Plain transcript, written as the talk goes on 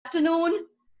afternoon,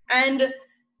 and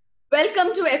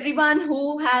welcome to everyone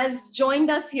who has joined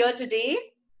us here today.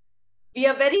 We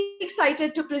are very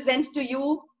excited to present to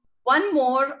you one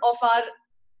more of our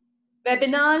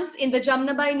webinars in the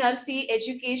Jamnabai Narsee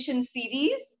education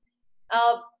series.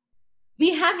 Uh,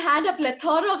 we have had a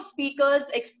plethora of speakers,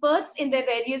 experts in their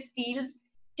various fields,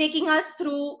 taking us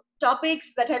through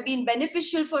topics that have been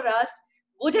beneficial for us,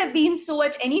 would have been so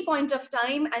at any point of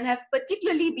time, and have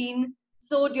particularly been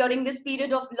so during this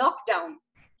period of lockdown.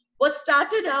 What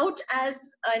started out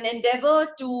as an endeavor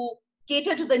to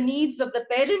cater to the needs of the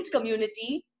parent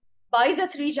community by the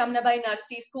three Jamnabai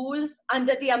Narsee schools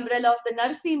under the umbrella of the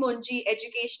Narsee Munji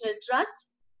Educational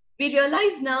Trust, we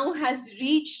realize now has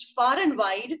reached far and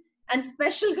wide, and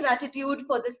special gratitude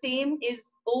for the same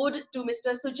is owed to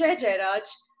Mr. Sujay Jairaj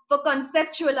for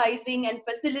conceptualizing and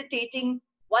facilitating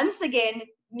once again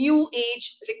new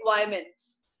age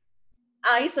requirements.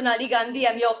 I, Sonali Gandhi,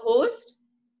 am your host,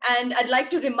 and I'd like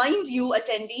to remind you,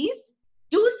 attendees,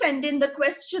 do send in the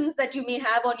questions that you may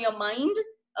have on your mind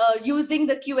using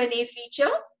the Q&A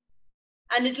feature.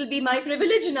 And it'll be my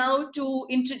privilege now to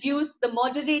introduce the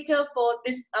moderator for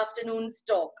this afternoon's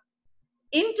talk.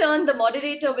 In turn, the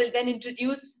moderator will then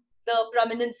introduce the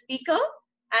prominent speaker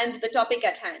and the topic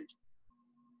at hand.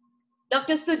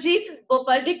 Dr. Sujit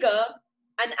Bopardikar,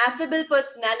 an affable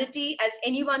personality, as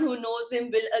anyone who knows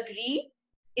him will agree,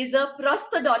 is a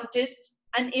prosthodontist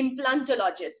and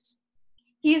implantologist.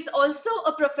 He is also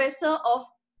a professor of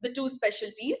the two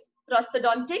specialties,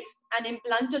 prosthodontics and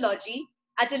implantology,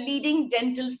 at a leading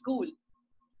dental school.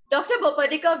 Dr.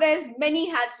 Bopardikar wears many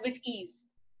hats with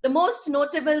ease. The most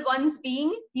notable ones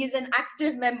being he is an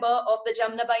active member of the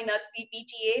Jamnabai Narsee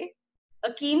PTA,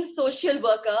 a keen social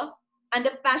worker, and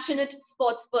a passionate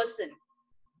sports person.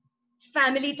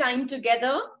 Family time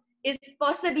together is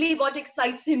possibly what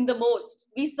excites him the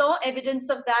most. We saw evidence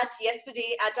of that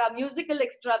yesterday at our musical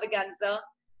extravaganza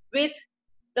with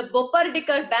the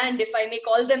Bopardikar band, if I may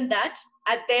call them that,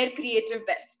 at their creative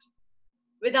best.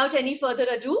 Without any further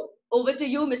ado, over to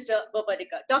you, Mr.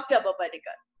 Bopardikar, Dr.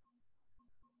 Bopardikar.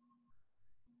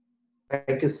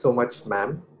 Thank you so much,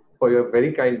 ma'am, for your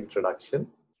very kind introduction.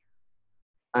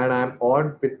 And I'm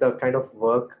awed with the kind of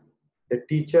work the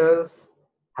teachers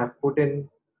have put in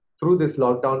through this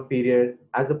lockdown period.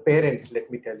 As a parent, let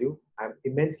me tell you, I'm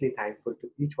immensely thankful to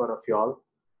each one of y'all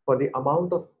for the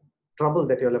amount of trouble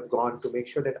that y'all have gone to make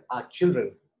sure that our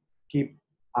children keep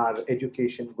our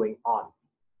education going on.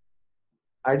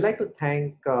 I'd like to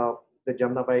thank the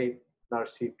Jamnabai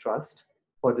Narsee Trust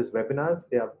for these webinars.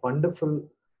 They are wonderful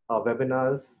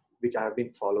webinars which I have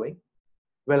been following.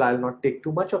 Well, I'll not take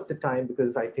too much of the time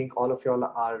because I think all of y'all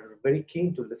are very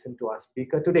keen to listen to our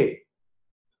speaker today.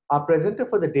 Our presenter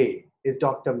for the day is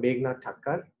Dr. Meghna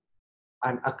Thacker,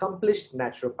 an accomplished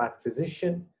naturopath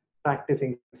physician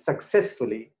practicing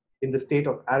successfully in the state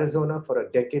of Arizona for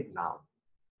a decade now.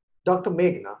 Dr.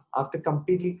 Meghna, after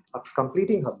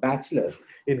completing her bachelor's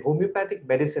in homeopathic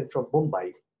medicine from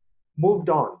Mumbai, moved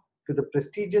on to the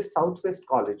prestigious Southwest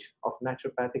College of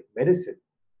Naturopathic Medicine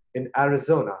in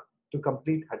Arizona to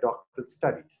complete her doctoral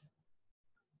studies.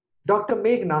 Dr.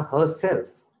 Meghna herself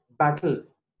battled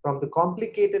from the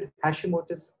complicated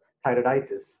Hashimoto's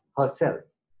thyroiditis herself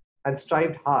and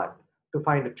strived hard to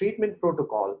find a treatment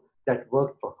protocol that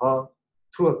worked for her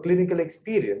through a clinical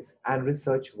experience and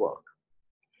research work.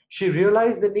 She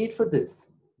realized the need for this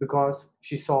because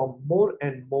she saw more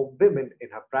and more women in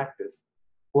her practice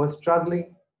who were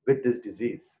struggling with this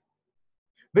disease.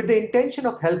 With the intention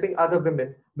of helping other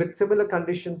women with similar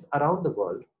conditions around the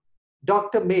world,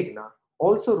 Dr. Meghna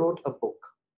also wrote a book,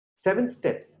 7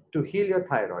 Steps to Heal Your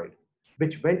Thyroid,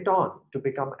 which went on to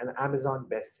become an Amazon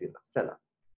bestseller.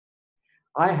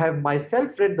 I have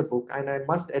myself read the book, and I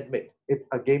must admit it's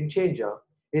a game changer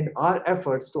in our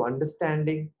efforts to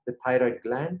understanding the thyroid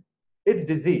gland, its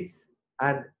disease,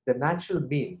 and the natural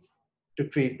means to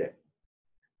treat them.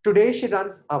 Today, she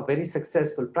runs a very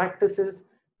successful practices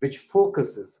which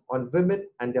focuses on women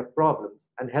and their problems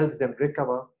and helps them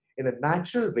recover in a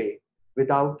natural way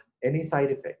without any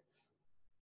side effects.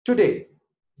 Today,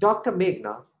 Dr.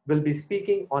 Meghna will be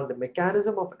speaking on the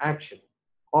mechanism of action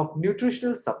of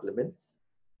nutritional supplements,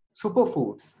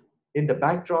 superfoods in the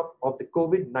backdrop of the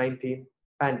COVID-19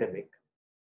 pandemic,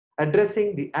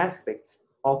 addressing the aspects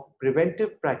of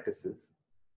preventive practices,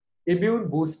 immune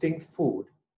boosting food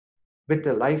with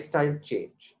a lifestyle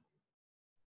change.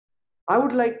 I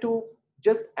would like to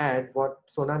just add what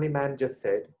Sonali ma'am just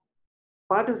said.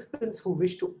 Participants who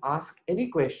wish to ask any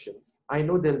questions, I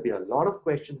know there'll be a lot of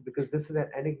questions because this is an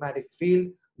enigmatic field,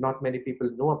 not many people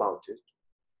know about it.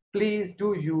 Please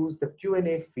do use the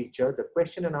Q&A feature, the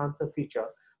question and answer feature,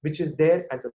 which is there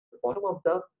at the bottom of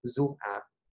the Zoom app.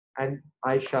 And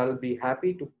I shall be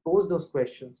happy to pose those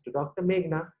questions to Dr.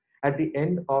 Meghna at the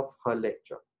end of her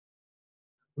lecture.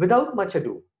 Without much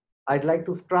ado, I'd like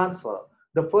to transfer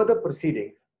the further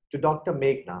proceedings to Dr.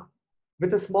 Meghna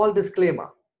with a small disclaimer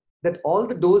that all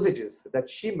the dosages that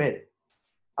she meant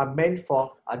are meant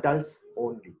for adults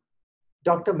only.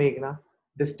 Dr. Meghna,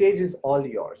 the stage is all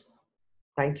yours.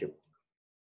 Thank you.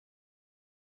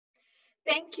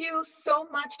 Thank you so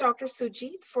much, Dr.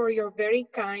 Sujit, for your very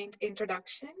kind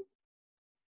introduction.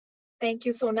 Thank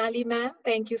you, Sonali ma'am.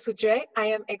 Thank you, Sujay. I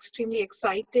am extremely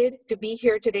excited to be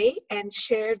here today and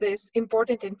share this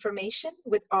important information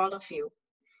with all of you.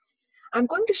 I'm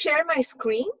going to share my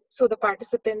screen so the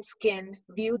participants can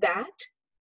view that,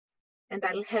 and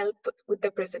that'll help with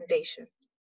the presentation.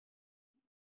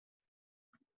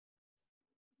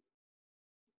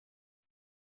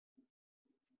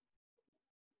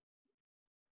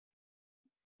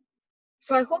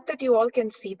 So I hope that you all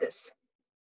can see this.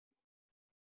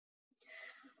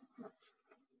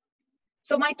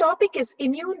 So my topic is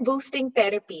immune boosting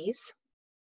therapies.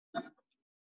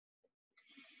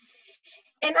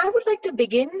 And I would like to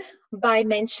begin by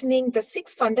mentioning the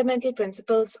 6 fundamental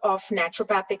principles of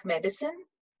naturopathic medicine,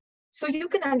 so you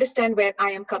can understand where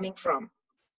I am coming from.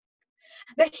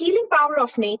 The healing power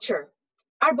of nature.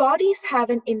 Our bodies have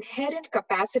an inherent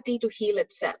capacity to heal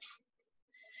itself.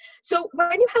 So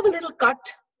when you have a little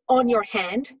cut on your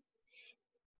hand,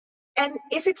 and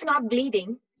if it's not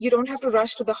bleeding, you don't have to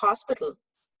rush to the hospital,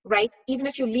 right? Even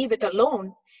if you leave it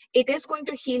alone, it is going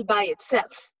to heal by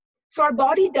itself. So our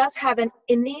body does have an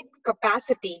innate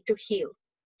capacity to heal.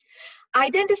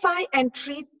 Identify and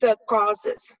treat the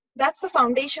causes. That's the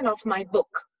foundation of my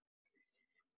book.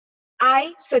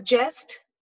 I suggest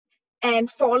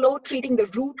and follow treating the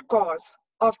root cause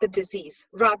of the disease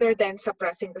rather than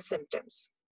suppressing the symptoms.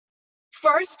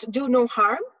 First, do no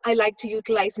harm. I like to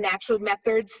utilize natural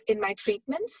methods in my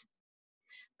treatments.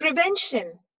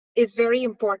 Prevention is very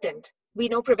important. We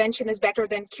know prevention is better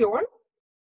than cure.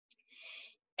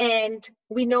 And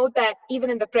we know that even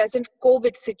in the present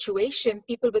COVID situation,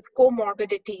 people with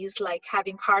comorbidities like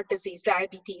having heart disease,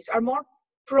 diabetes, are more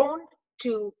prone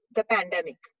to the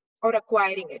pandemic or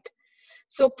acquiring it.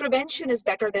 So prevention is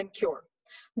better than cure.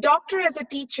 Doctor as a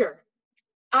teacher,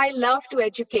 I love to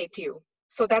educate you.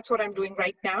 So that's what I'm doing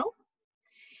right now.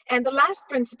 And the last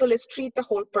principle is treat the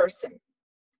whole person.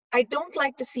 I don't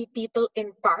like to see people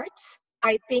in parts.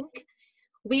 I think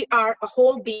we are a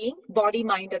whole being, body,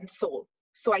 mind, and soul.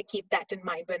 So I keep that in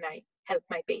mind when I help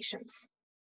my patients.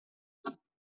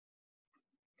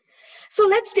 So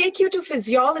let's take you to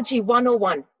Physiology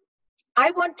 101.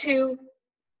 I want to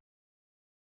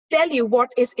tell you what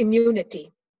is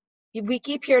immunity. We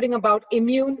keep hearing about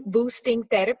immune boosting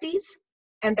therapies,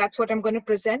 and that's what I'm going to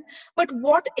present. But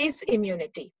what is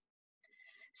immunity?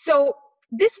 So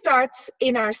this starts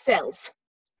in our cells,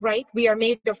 right? We are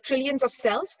made of trillions of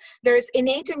cells. There is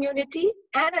innate immunity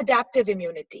and adaptive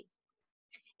immunity.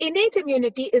 Innate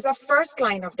immunity is our first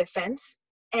line of defense,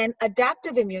 and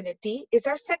adaptive immunity is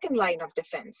our second line of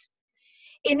defense.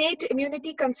 Innate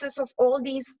immunity consists of all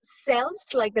these cells,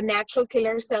 like the natural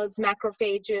killer cells,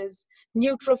 macrophages,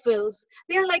 neutrophils.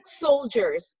 They're like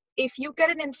soldiers. If you get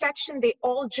an infection, they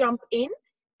all jump in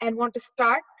and want to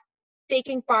start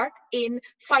taking part in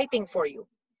fighting for you.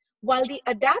 While the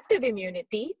adaptive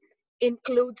immunity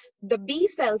includes the B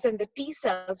cells and the T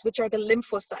cells, which are the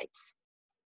lymphocytes.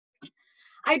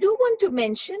 I do want to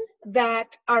mention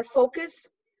that our focus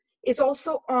is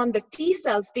also on the T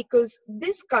cells because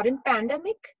this current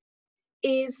pandemic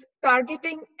is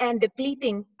targeting and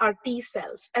depleting our T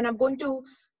cells. And I'm going to,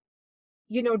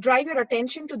 drive your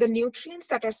attention to the nutrients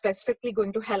that are specifically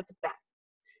going to help with that.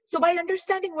 So by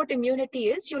understanding what immunity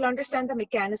is, you'll understand the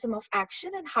mechanism of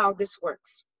action and how this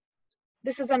works.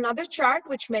 This is another chart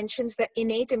which mentions the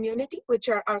innate immunity, which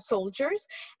are our soldiers,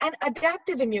 and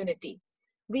adaptive immunity.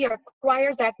 We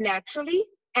acquire that naturally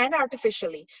and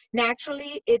artificially.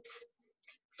 Naturally, it's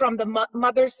from the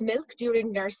mother's milk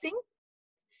during nursing.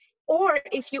 Or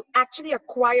if you actually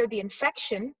acquire the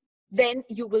infection, then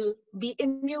you will be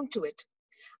immune to it.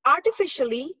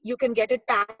 Artificially, you can get it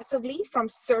passively from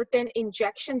certain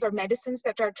injections or medicines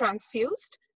that are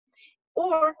transfused,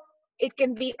 or it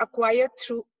can be acquired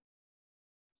through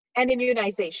an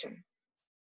immunization.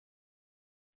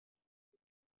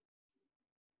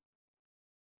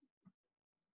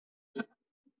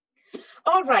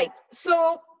 All right,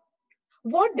 so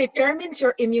what determines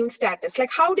your immune status?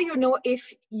 Like, how do you know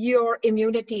if your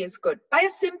immunity is good? By a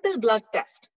simple blood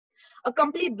test. A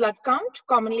complete blood count,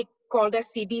 commonly called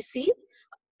as CBC.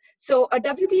 So a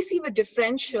WBC with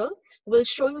differential will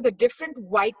show you the different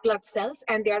white blood cells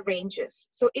and their ranges.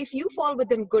 So if you fall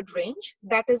within good range,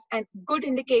 that is a good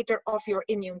indicator of your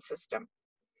immune system.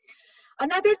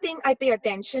 Another thing I pay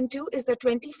attention to is the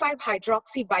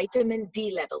 25-hydroxy vitamin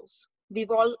D levels. We've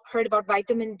all heard about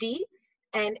vitamin D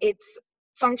and its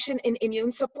function in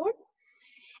immune support.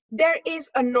 There is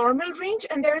a normal range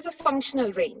and there is a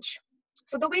functional range.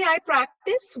 So the way I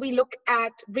practice, we look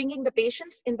at bringing the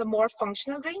patients in the more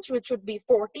functional range, which would be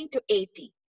 40 to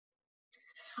 80.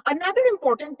 Another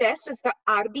important test is the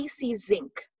RBC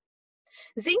zinc.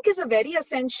 Zinc is a very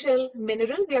essential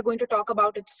mineral. We are going to talk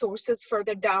about its sources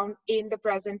further down in the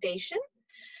presentation.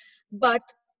 But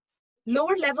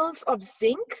lower levels of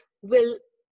zinc will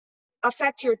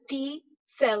affect your T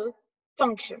cell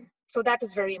function. So that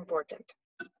is very important.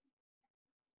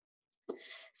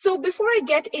 So before I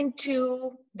get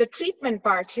into the treatment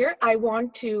part here, I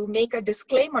want to make a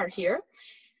disclaimer here.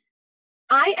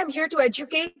 I am here to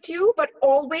educate you, but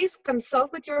always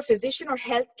consult with your physician or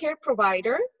healthcare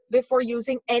provider before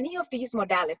using any of these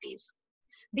modalities.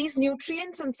 These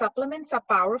nutrients and supplements are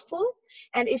powerful,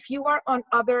 and if you are on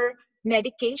other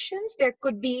medications, there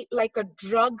could be like a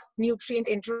drug-nutrient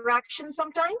interaction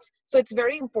sometimes. So it's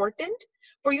very important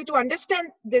for you to understand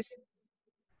this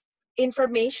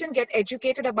information, get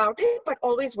educated about it, but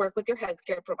always work with your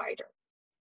healthcare provider.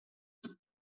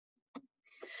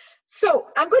 So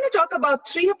I'm going to talk about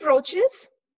 3 approaches: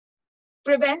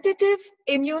 preventative,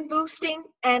 immune boosting,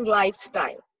 and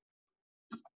lifestyle.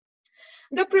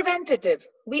 The preventative,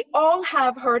 we all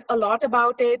have heard a lot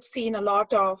about it, seen a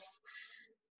lot of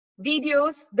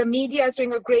videos. The media is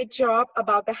doing a great job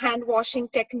about the hand washing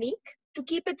technique. To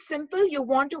keep it simple, you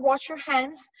want to wash your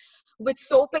hands with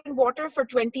soap and water for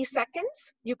 20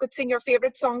 seconds. You could sing your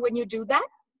favorite song when you do that.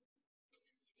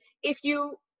 If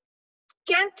you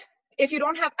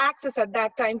don't have access at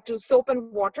that time to soap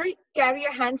and water, carry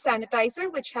a hand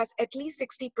sanitizer which has at least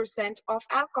 60% of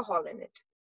alcohol in it.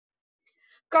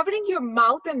 Covering your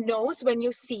mouth and nose when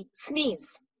you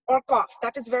sneeze or cough,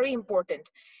 that is very important.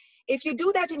 If you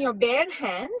do that in your bare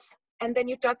hands and then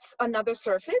you touch another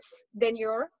surface, then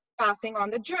you're passing on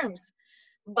the germs.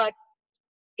 But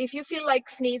if you feel like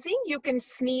sneezing, you can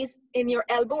sneeze in your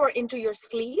elbow or into your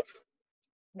sleeve.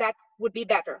 That would be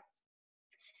better.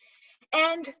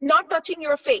 And not touching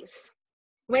your face.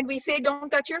 When we say don't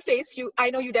touch your face, I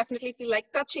know you definitely feel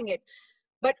like touching it.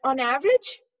 But on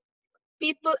average,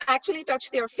 people actually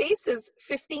touch their faces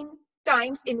 15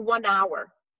 times in 1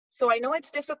 hour. So I know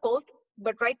it's difficult,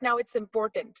 but right now it's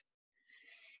important.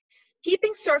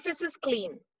 Keeping surfaces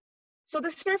clean. So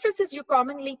the surfaces you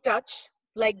commonly touch,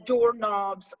 like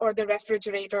doorknobs or the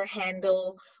refrigerator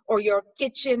handle or your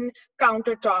kitchen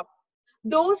countertop,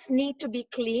 those need to be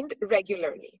cleaned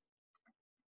regularly.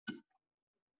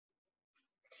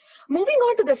 Moving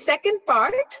on to the second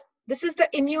part, this is the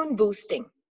immune boosting.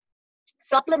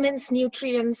 Supplements,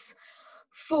 nutrients,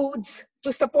 foods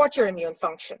to support your immune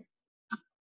function.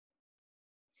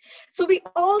 So we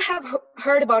all have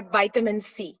heard about vitamin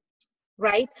C,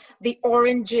 right? The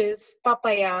oranges,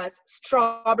 papayas,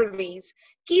 strawberries,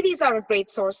 kiwis are a great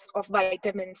source of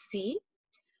vitamin C.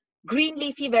 Green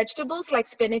leafy vegetables like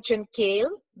spinach and kale,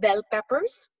 bell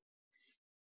peppers.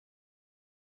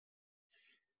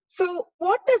 So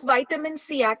what does vitamin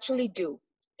C actually do?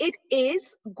 It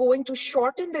is going to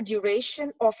shorten the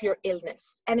duration of your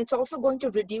illness, and it's also going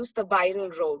to reduce the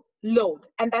viral load,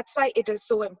 and that's why it is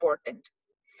so important.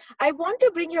 I want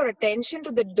to bring your attention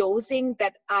to the dosing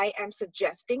that I am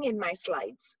suggesting in my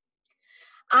slides.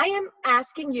 I am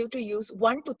asking you to use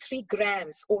 1 to 3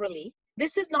 grams orally.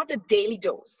 This is not a daily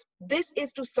dose. This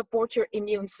is to support your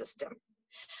immune system.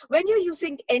 When you're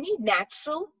using any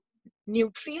natural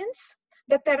nutrients,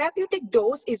 the therapeutic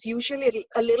dose is usually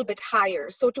a little bit higher.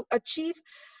 So to achieve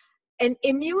an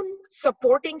immune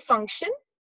supporting function,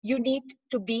 you need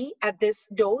to be at this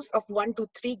dose of 1 to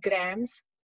 3 grams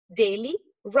daily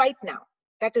right now.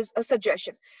 That is a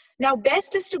suggestion. Now,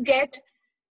 best is to get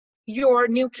your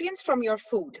nutrients from your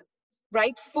food,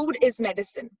 right? Food is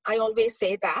medicine. I always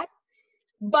say that.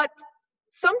 But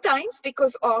sometimes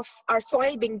because of our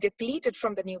soil being depleted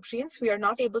from the nutrients, we are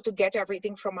not able to get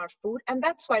everything from our food, and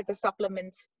that's why the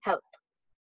supplements help.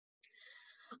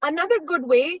 Another good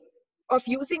way of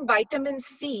using vitamin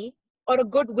C, or a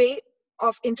good way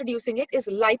of introducing it, is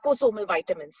liposomal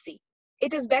vitamin C.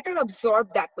 It is better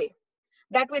absorbed that way.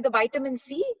 That way the vitamin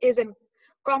C is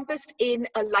encompassed in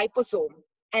a liposome.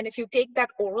 And if you take that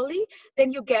orally,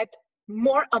 then you get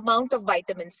more amount of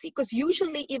vitamin C. Because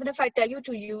usually, even if I tell you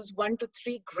to use 1 to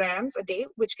 3 grams a day,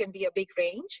 which can be a big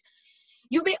range,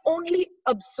 you may only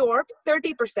absorb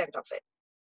 30% of it.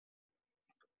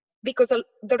 because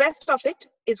the rest of it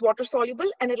is water soluble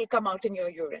and it'll come out in your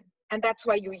urine. And that's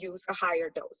why you use a higher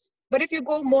dose. But if you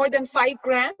go more than 5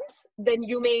 grams, then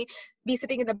you may be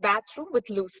sitting in the bathroom with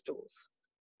loose stools.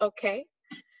 Okay.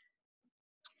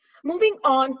 Moving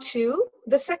on to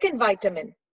the second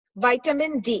vitamin,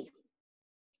 vitamin D.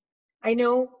 I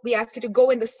know we ask you to go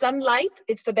in the sunlight.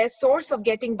 It's the best source of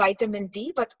getting vitamin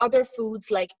D, but other foods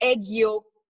like egg yolk,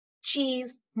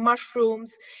 cheese,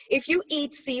 mushrooms. If you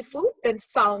eat seafood, then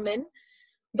salmon,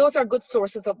 those are good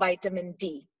sources of vitamin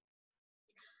D.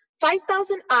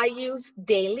 5,000 IUs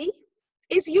daily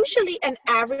is usually an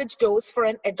average dose for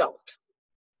an adult.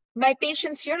 My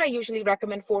patients here, I usually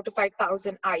recommend 4,000 to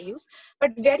 5,000 IUs,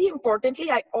 but very importantly,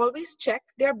 I always check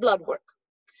their blood work.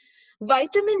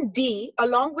 Vitamin D,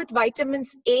 along with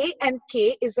vitamins A and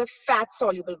K, is a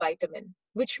fat-soluble vitamin,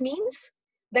 which means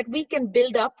that we can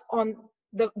build up on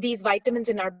these vitamins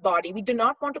in our body. We do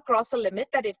not want to cross a limit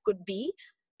that it could be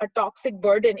a toxic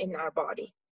burden in our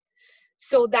body.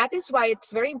 So that is why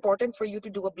it's very important for you to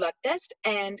do a blood test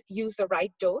and use the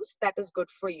right dose that is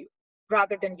good for you,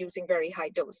 rather than using very high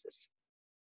doses.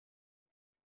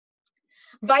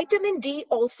 Vitamin D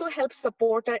also helps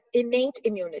support our innate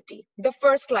immunity, the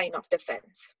first line of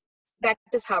defense. That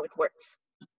is how it works.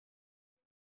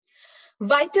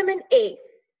 Vitamin A.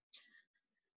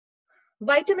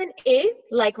 Vitamin A,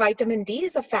 like vitamin D,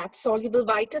 is a fat-soluble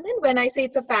vitamin. When I say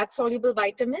it's a fat-soluble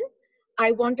vitamin,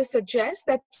 I want to suggest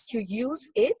that you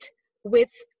use it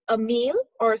with a meal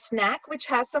or a snack which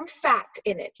has some fat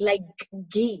in it, like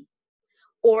ghee,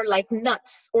 or like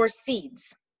nuts or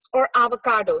seeds, or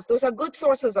avocados. Those are good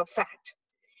sources of fat.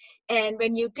 And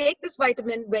when you take this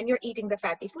vitamin, when you're eating the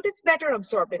fatty food, it's better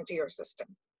absorbed into your system.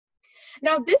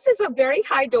 Now, this is a very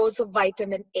high dose of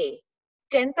vitamin A,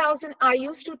 10,000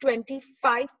 IUs to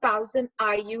 25,000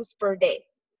 IUs per day.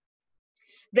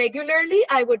 Regularly,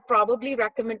 I would probably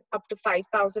recommend up to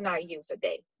 5,000 IUs a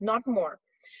day, not more.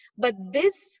 But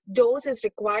this dose is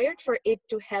required for it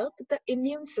to help the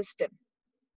immune system.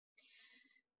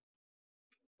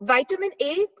 Vitamin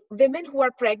A, women who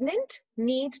are pregnant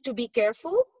need to be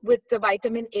careful with the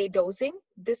vitamin A dosing.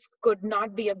 This could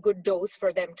not be a good dose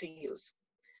for them to use.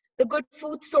 The good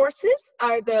food sources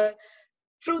are the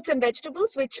fruits and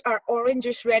vegetables, which are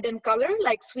orangish red in color,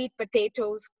 like sweet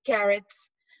potatoes, carrots,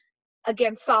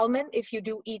 again, salmon if you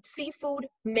do eat seafood,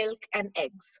 milk, and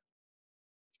eggs.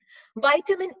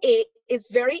 Vitamin A is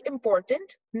very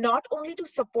important, not only to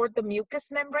support the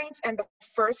mucous membranes and the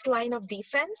first line of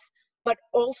defense, but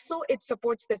also it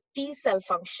supports the T cell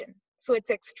function. So it's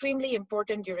extremely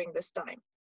important during this time.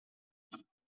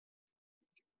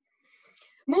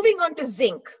 Moving on to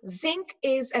zinc. Zinc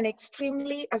is an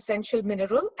extremely essential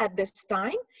mineral at this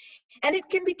time, and it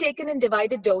can be taken in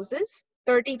divided doses,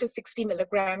 30 to 60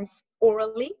 milligrams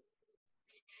orally.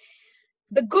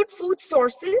 The good food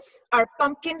sources are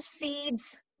pumpkin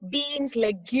seeds, beans,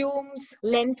 legumes,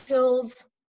 lentils,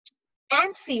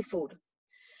 and seafood.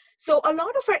 So a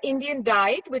lot of our Indian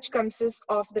diet, which consists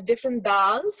of the different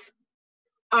dals,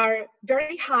 are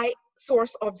very high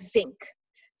source of zinc.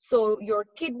 So your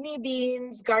kidney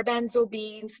beans, garbanzo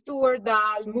beans, tur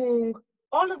dal, moong,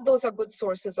 all of those are good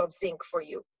sources of zinc for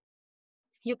you.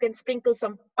 You can sprinkle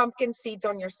some pumpkin seeds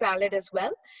on your salad as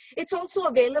well. It's also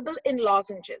available in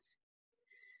lozenges.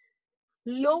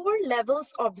 Lower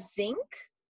levels of zinc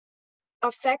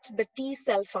affect the T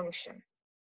cell function.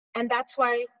 And that's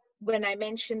why when I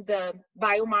mentioned the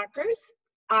biomarkers,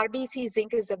 RBC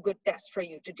zinc is a good test for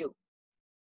you to do.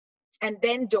 And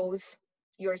then dose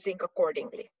your zinc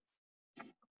accordingly.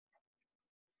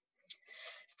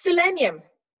 Selenium.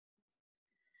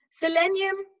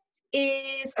 Selenium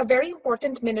is a very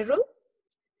important mineral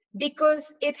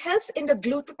because it helps in the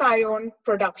glutathione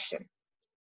production.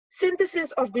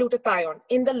 Synthesis of glutathione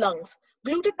in the lungs.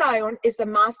 Glutathione is the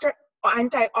master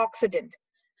antioxidant.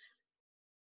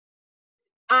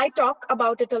 I talk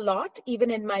about it a lot,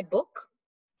 even in my book.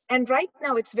 And right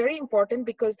now it's very important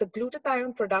because the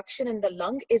glutathione production in the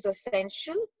lung is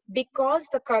essential because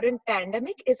the current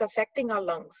pandemic is affecting our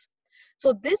lungs.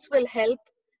 So this will help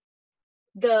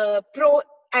the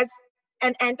as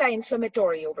an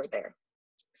anti-inflammatory over there.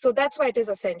 So that's why it is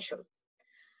essential.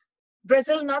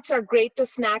 Brazil nuts are great to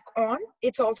snack on.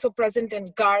 It's also present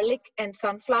in garlic and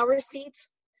sunflower seeds.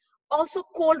 Also,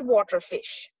 cold water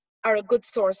fish are a good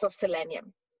source of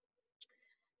selenium.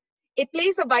 It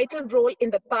plays a vital role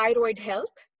in the thyroid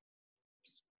health.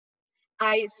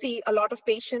 I see a lot of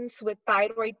patients with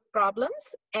thyroid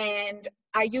problems, and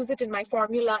I use it in my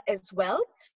formula as well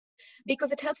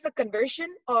because it helps the conversion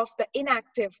of the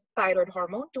inactive thyroid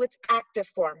hormone to its active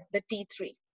form, the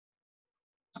T3.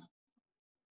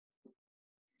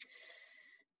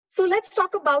 So let's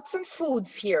talk about some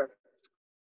foods here.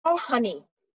 Raw honey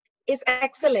is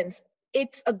excellent.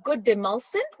 It's a good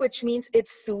demulcent, which means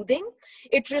it's soothing.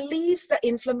 It relieves the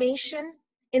inflammation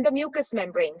in the mucous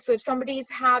membrane. So if somebody is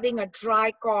having a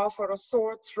dry cough or a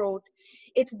sore throat,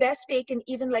 it's best taken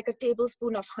even like a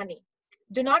tablespoon of honey.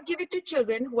 Do not give it to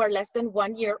children who are less than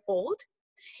 1 year old.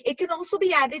 It can also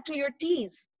be added to your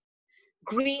teas.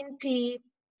 Green tea,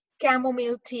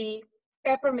 chamomile tea,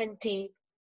 peppermint tea.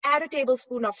 Add a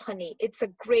tablespoon of honey. It's a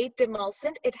great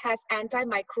demulcent. It has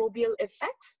antimicrobial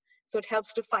effects, so it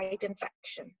helps to fight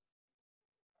infection.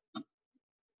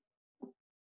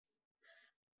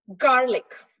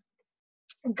 Garlic.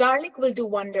 Garlic will do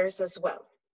wonders as well.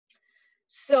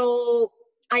 So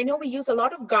I know we use a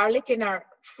lot of garlic in our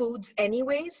foods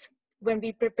anyways when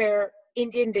we prepare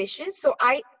Indian dishes. So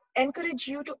I encourage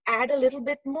you to add a little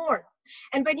bit more.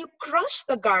 And when you crush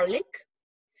the garlic,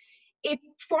 it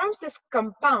forms this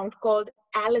compound called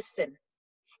allicin.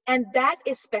 And that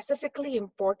is specifically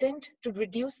important to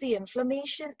reduce the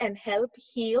inflammation and help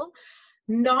heal,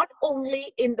 not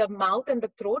only in the mouth and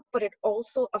the throat, but it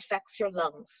also affects your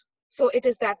lungs. So it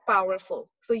is that powerful.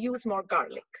 So use more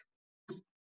garlic.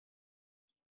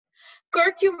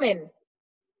 Curcumin.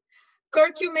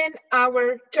 Curcumin,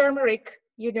 our turmeric,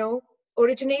 you know,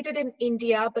 originated in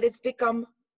India, but it's become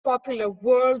popular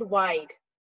worldwide.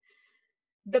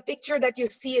 The picture that you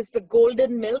see is the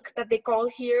golden milk that they call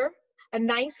here, a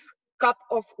nice cup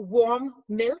of warm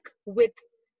milk with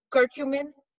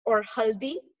curcumin or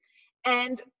haldi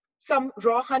and some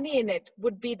raw honey in it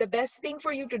would be the best thing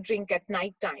for you to drink at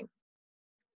nighttime.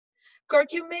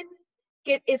 Curcumin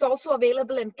is also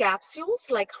available in capsules,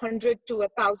 like 100 to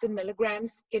 1,000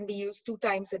 milligrams, can be used 2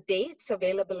 times a day. It's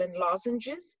available in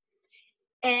lozenges.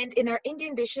 And in our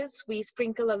Indian dishes, we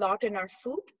sprinkle a lot in our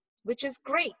food, which is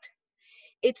great.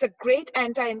 It's a great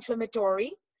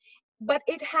anti-inflammatory, but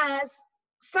it has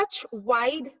such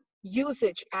wide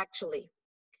usage, actually.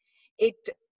 It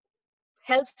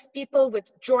helps people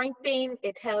with joint pain.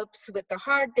 It helps with the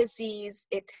heart disease.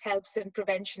 It helps in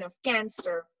prevention of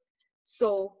cancer.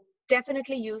 So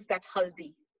definitely use that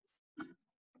haldi.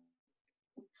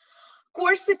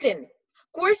 Quercetin.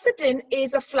 Quercetin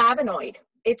is a flavonoid.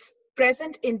 It's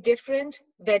present in different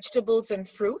vegetables and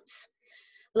fruits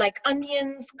like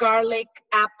onions, garlic,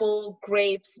 apple,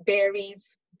 grapes,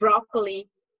 berries, broccoli.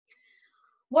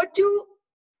 What do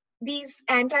these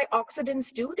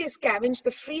antioxidants do? They scavenge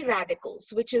the free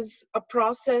radicals, which is a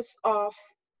process of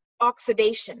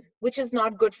oxidation, which is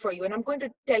not good for you. And I'm going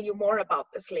to tell you more about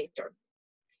this later.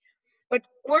 But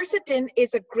quercetin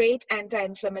is a great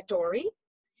anti-inflammatory,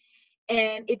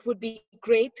 and it would be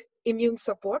great immune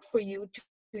support for you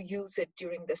to use it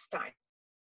during this time.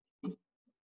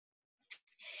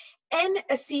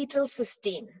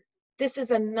 N-acetylcysteine. This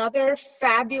is another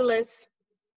fabulous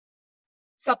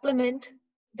supplement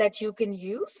that you can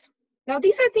use. Now,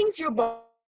 these are things your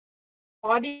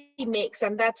body makes,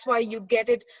 and that's why you get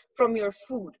it from your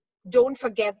food. Don't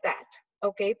forget that,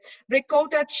 okay?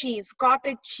 Ricotta cheese,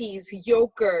 cottage cheese,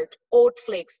 yogurt, oat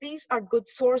flakes, these are good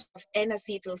sources of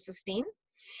N-acetylcysteine.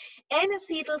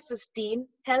 N-acetylcysteine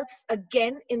helps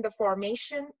again in the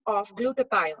formation of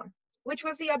glutathione, which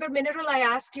was the other mineral I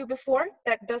asked you before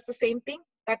that does the same thing.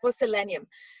 That was selenium.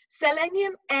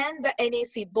 Selenium and the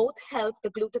NAC both help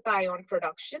the glutathione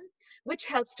production, which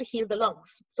helps to heal the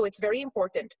lungs. So it's very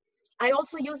important. I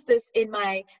also use this in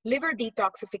my liver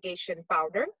detoxification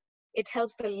powder. It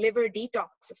helps the liver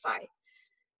detoxify.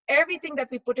 Everything that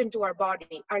we put into our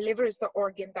body, our liver is the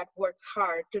organ that works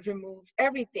hard to remove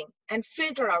everything and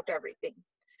filter out everything.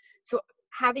 So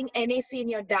having NAC in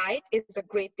your diet is a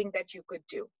great thing that you could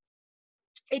do.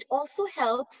 It also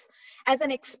helps as an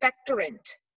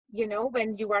expectorant, you know,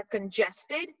 when you are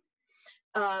congested.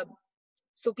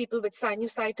 So people with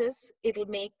sinusitis, it'll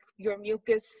make your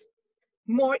mucus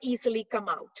more easily come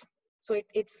out. So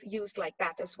it's used like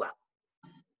that as well.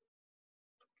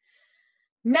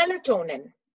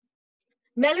 Melatonin.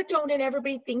 Melatonin,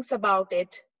 everybody thinks about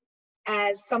it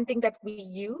as something that we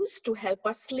use to help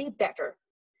us sleep better.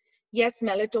 Yes,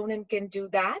 melatonin can do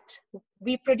that.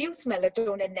 We produce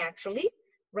melatonin naturally,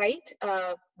 right?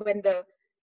 When the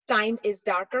time is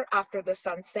darker after the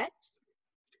sun sets.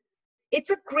 It's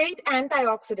a great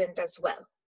antioxidant as well.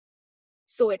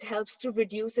 So it helps to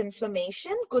reduce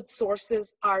inflammation. Good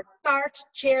sources are tart,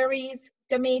 cherries,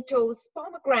 tomatoes,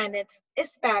 pomegranates,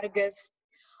 asparagus,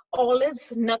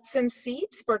 olives, nuts and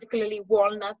seeds, particularly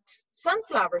walnuts,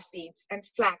 sunflower seeds, and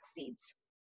flax seeds.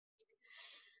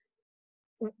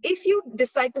 If you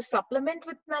decide to supplement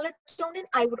with melatonin,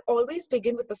 I would always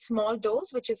begin with a small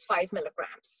dose, which is 5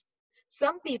 milligrams.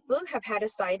 Some people have had a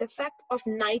side effect of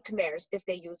nightmares if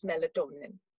they use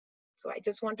melatonin. So I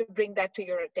just want to bring that to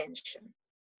your attention.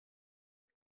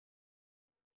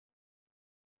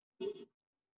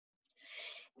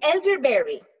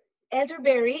 Elderberry.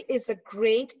 Elderberry is a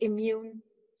great immune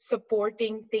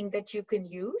supporting thing that you can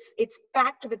use. It's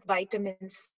packed with vitamin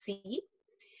C.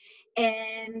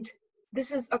 And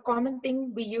this is a common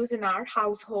thing we use in our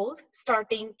household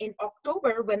starting in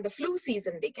October when the flu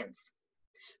season begins,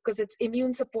 because it's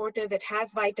immune supportive, it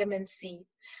has vitamin C.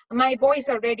 My boys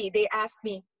are ready. They ask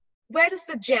me, where is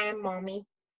the jam, mommy?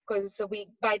 Because we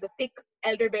buy the thick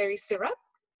elderberry syrup,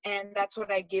 and that's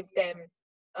what I give them,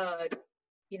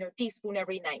 teaspoon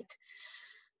every night.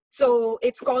 So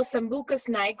it's called Sambucus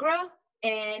nigra,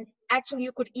 and actually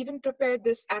you could even prepare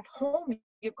this at home.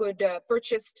 You could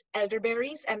purchase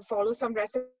elderberries and follow some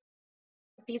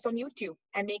recipes on YouTube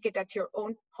and make it at your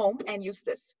own home and use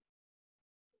this.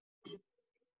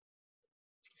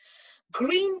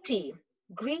 Green tea.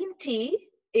 Green tea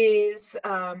is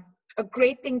a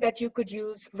great thing that you could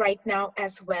use right now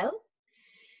as well.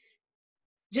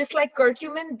 Just like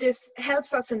curcumin, this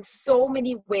helps us in so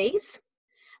many ways.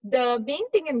 The main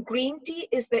thing in green tea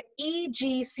is the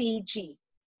EGCG.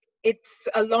 It's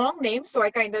a long name, so I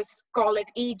kind of call it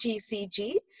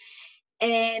EGCG.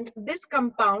 And this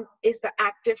compound is the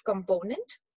active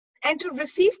component. And to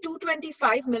receive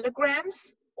 225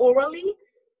 milligrams orally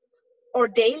or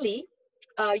daily,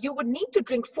 you would need to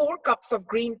drink 4 cups of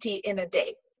green tea in a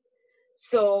day.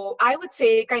 So I would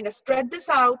say kind of spread this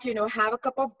out, have a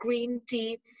cup of green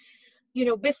tea.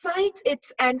 Besides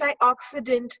its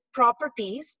antioxidant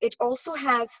properties, it also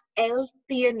has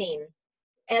L-theanine.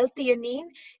 L-theanine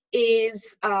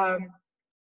is,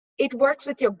 it works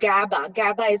with your GABA.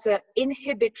 GABA is an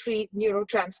inhibitory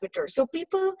neurotransmitter. So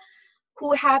people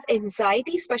who have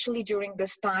anxiety, especially during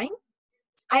this time,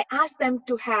 I ask them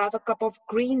to have a cup of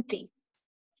green tea.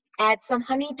 Add some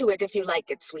honey to it if you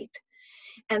like it sweet.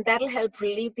 And that'll help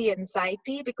relieve the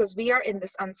anxiety because we are in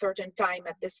this uncertain time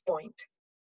at this point.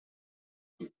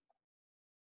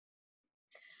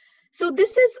 So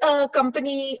this is a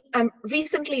company I'm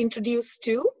recently introduced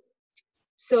to.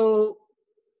 So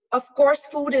of course,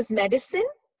 food is medicine,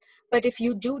 but if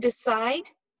you do decide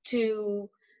to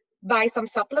buy some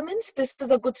supplements, this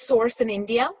is a good source in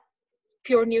India,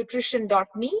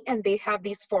 purenutrition.me, and they have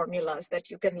these formulas that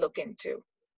you can look into.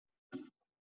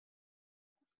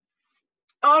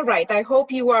 All right, I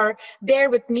hope you are there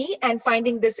with me and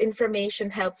finding this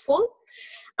information helpful.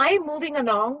 I am moving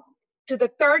along to the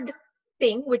third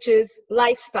thing, which is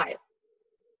lifestyle.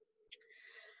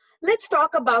 Let's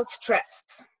talk about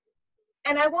stress.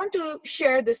 And I want to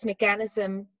share this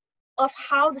mechanism of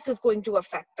how this is going to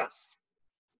affect us.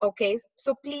 Okay,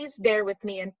 so please bear with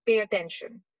me and pay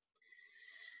attention.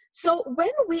 So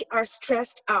when we are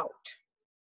stressed out,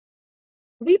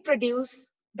 we produce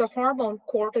the hormone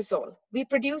cortisol. We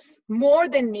produce more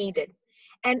than needed.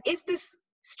 And if this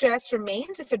stress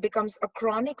remains, if it becomes a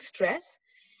chronic stress,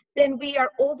 then we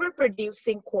are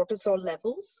overproducing cortisol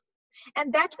levels,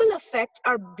 and that will affect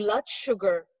our blood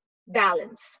sugar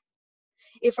balance.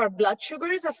 If our blood sugar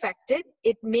is affected,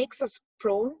 it makes us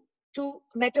prone to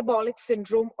metabolic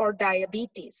syndrome or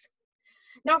diabetes.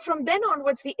 Now, from then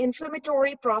onwards, the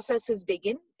inflammatory processes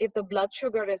begin. If the blood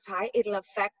sugar is high, it'll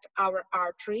affect our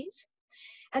arteries,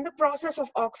 and the process of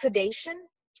oxidation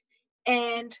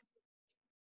and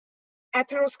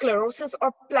atherosclerosis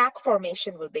or plaque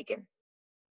formation will begin.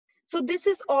 So this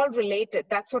is all related.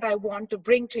 That's what I want to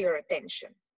bring to your attention.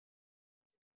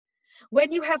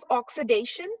 When you have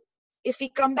oxidation, if we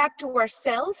come back to our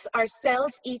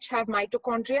cells each have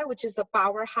mitochondria, which is the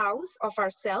powerhouse of our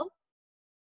cell.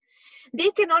 They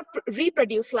cannot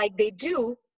reproduce like they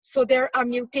do, so there are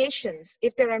mutations.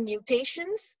 If there are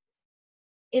mutations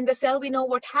in the cell, we know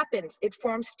what happens. It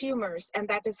forms tumors, and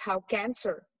that is how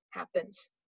cancer happens.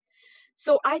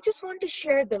 So I just want to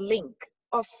share the link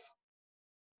of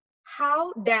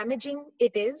how damaging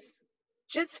it is,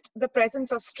 just the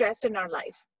presence of stress in our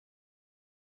life.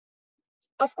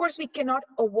 Of course, we cannot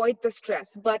avoid the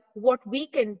stress, but what we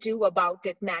can do about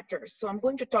it matters. So I'm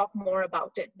going to talk more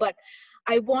about it, but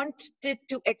I wanted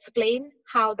to explain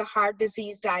how the heart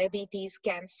disease, diabetes,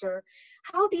 cancer,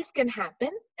 how these can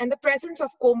happen, and the presence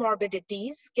of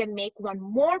comorbidities can make one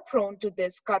more prone to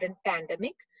this current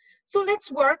pandemic. So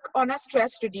let's work on our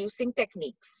stress reducing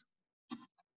techniques.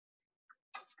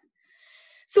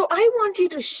 So I want you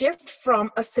to shift from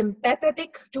a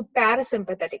sympathetic to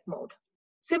parasympathetic mode.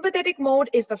 Sympathetic mode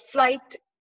is the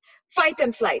fight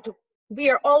and flight. We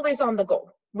are always on the go,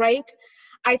 right?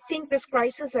 I think this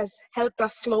crisis has helped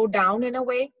us slow down in a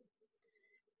way,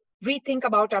 rethink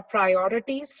about our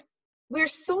priorities. We're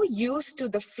so used to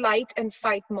the flight and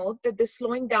fight mode that this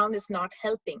slowing down is not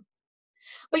helping.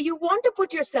 But you want to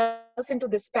put yourself into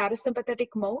this parasympathetic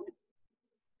mode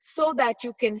so that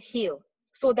you can heal,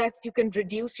 so that you can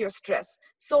reduce your stress,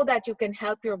 so that you can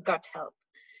help your gut health.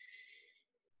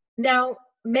 Now,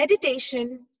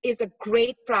 meditation is a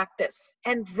great practice,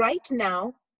 and right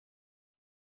now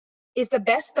is the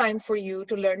best time for you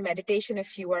to learn meditation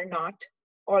if you are not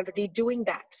already doing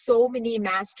that. So many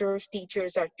masters,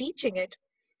 teachers are teaching it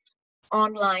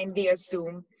online via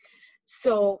Zoom.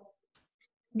 So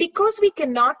because we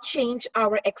cannot change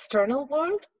our external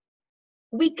world,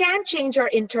 we can change our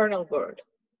internal world,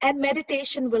 and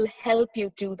meditation will help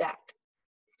you do that.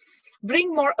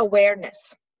 Bring more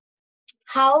awareness.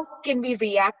 How can we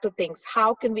react to things?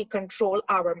 How can we control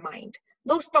our mind?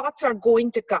 Those thoughts are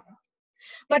going to come,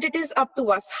 but it is up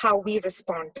to us how we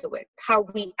respond to it, how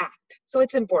we act. So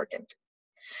it's important.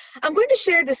 I'm going to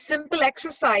share this simple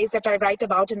exercise that I write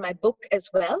about in my book as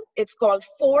well. It's called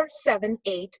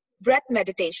 4-7-8 breath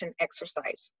meditation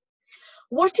exercise.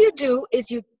 What you do is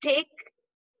you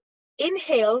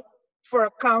inhale for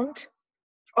a count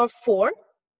of 4,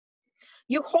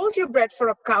 you hold your breath for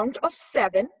a count of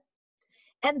 7,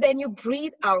 and then you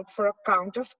breathe out for a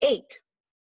count of 8.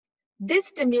 This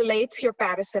stimulates your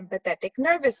parasympathetic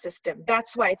nervous system.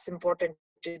 That's why it's important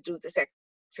to do this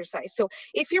exercise. So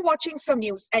if you're watching some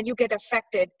news and you get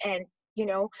affected and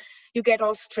you get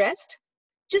all stressed,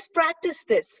 just practice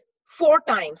this 4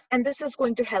 times, and this is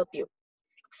going to help you.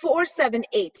 4, 7,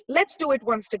 8. Let's do it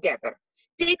once together.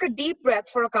 Take a deep breath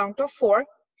for a count of 4.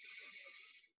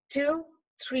 2,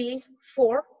 3,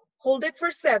 4. Hold it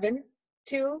for 7.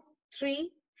 2, 3,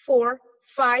 4,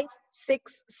 5,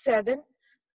 6, 7.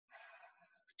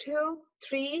 2,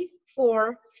 3,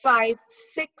 4, 5,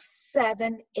 6,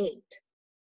 7, 8.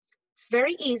 It's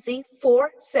very easy.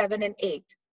 4, 7, and 8.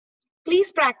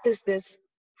 Please practice this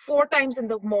 4 times in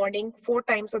the morning, 4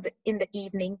 times in the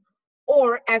evening,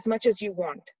 or as much as you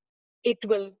want. It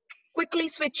will quickly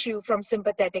switch you from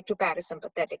sympathetic to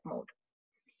parasympathetic mode.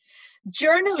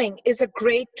 Journaling is a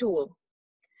great tool.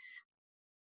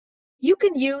 You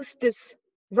can use this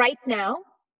right now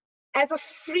as a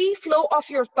free flow of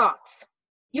your thoughts.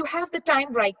 You have the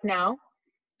time right now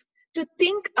to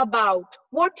think about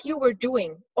what you were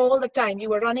doing all the time. You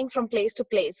were running from place to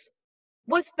place.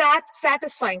 Was that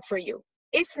satisfying for you?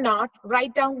 If not,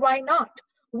 write down why not.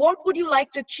 What would you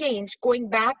like to change going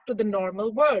back to the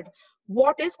normal world?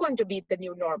 What is going to be the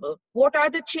new normal? What are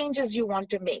the changes you want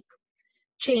to make?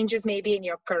 Changes maybe in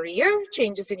your career,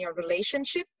 changes in your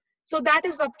relationship. So that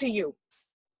is up to you.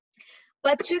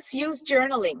 But just use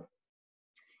journaling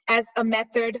as a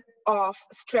method of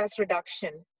stress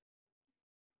reduction.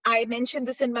 I mentioned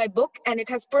this in my book, and it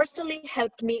has personally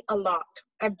helped me a lot.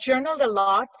 I've journaled a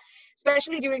lot,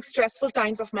 especially during stressful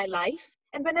times of my life.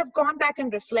 And when I've gone back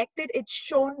and reflected, it's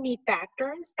shown me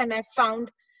patterns, and I've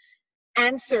found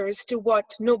answers to what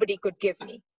nobody could give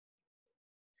me.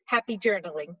 Happy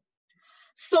journaling.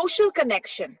 Social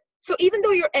connection. So even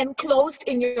though you're enclosed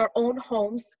in your own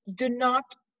homes, do not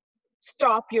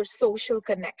stop your social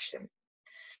connection.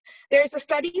 There's a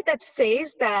study that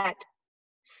says that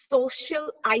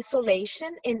social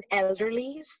isolation in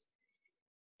elderlies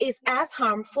is as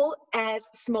harmful as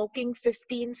smoking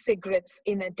 15 cigarettes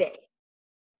in a day.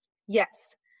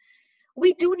 Yes,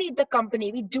 we do need the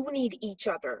company, we do need each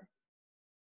other.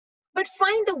 But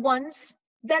find the ones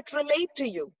that relate to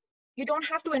you. You don't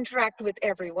have to interact with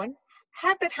everyone.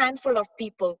 Have that handful of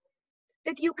people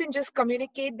that you can just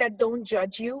communicate, that don't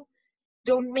judge you,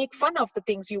 don't make fun of the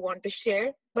things you want to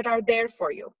share, but are there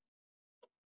for you.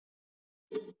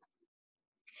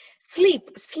 Sleep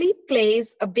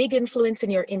plays a big influence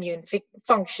in your immune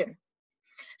function.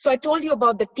 So I told you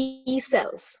about the T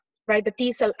cells, right? The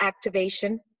T cell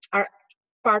activation are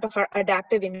part of our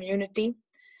adaptive immunity.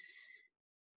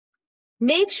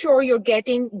 Make sure you're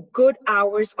getting good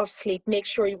hours of sleep. Make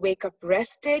sure you wake up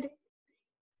rested.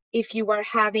 If you are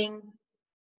having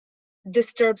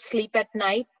disturbed sleep at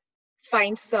night,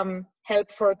 find some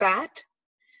help for that.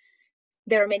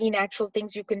 There are many natural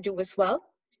things you can do as well.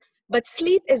 But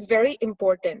sleep is very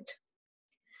important.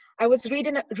 I was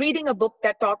reading a book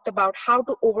that talked about how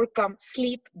to overcome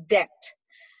sleep debt.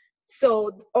 So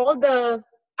all the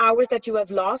hours that you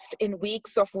have lost in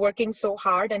weeks of working so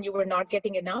hard and you were not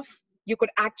getting enough, you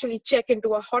could actually check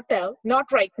into a hotel,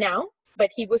 not right now, but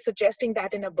he was suggesting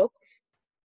that in a book,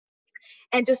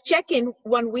 and just check in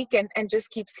one weekend and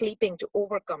just keep sleeping to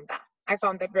overcome that. I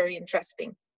found that very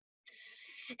interesting.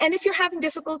 And if you're having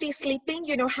difficulty sleeping,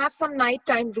 have some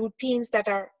nighttime routines that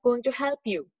are going to help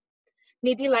you.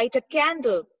 Maybe light a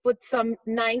candle, put some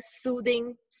nice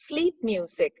soothing sleep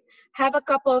music, have a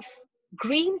cup of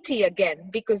green tea again,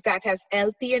 because that has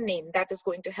L-theanine that is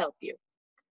going to help you.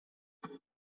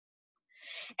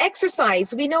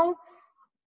 Exercise, we know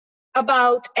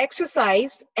about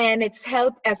exercise and its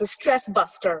help as a stress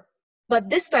buster. But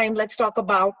this time, let's talk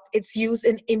about its use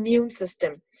in immune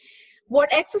system.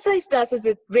 What exercise does is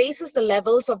it raises the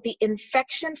levels of the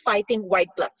infection-fighting white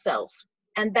blood cells.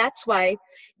 And that's why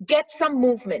get some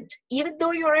movement. Even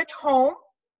though you're at home,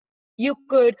 you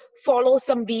could follow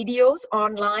some videos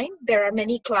online. There are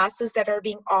many classes that are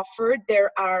being offered.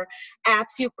 There are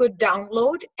apps you could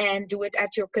download and do it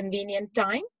at your convenient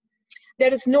time.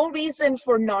 There is no reason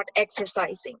for not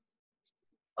exercising.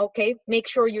 Okay, make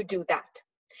sure you do that.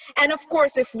 And of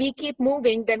course, if we keep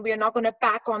moving, then we are not going to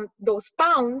pack on those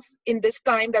pounds in this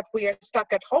time that we are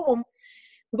stuck at home,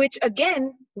 which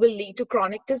again will lead to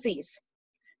chronic disease.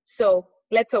 So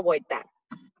let's avoid that.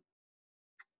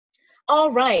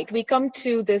 All right, we come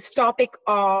to this topic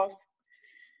of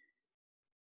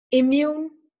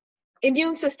immune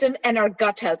system and our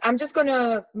gut health. I'm just going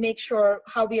to make sure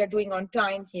how we are doing on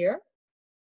time here.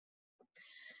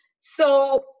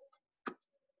 So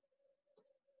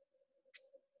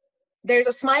there's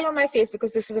a smile on my face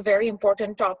because this is a very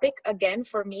important topic, again,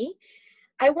 for me.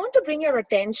 I want to bring your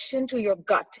attention to your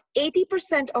gut.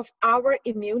 80% of our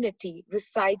immunity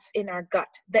resides in our gut.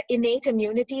 The innate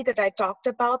immunity that I talked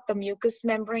about, the mucous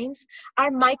membranes,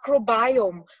 our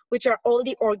microbiome, which are all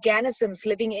the organisms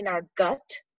living in our gut,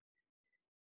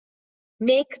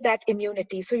 make that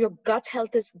immunity. So your gut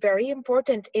health is very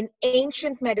important in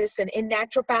ancient medicine, in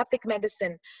naturopathic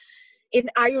medicine, in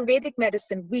Ayurvedic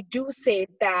medicine. We do say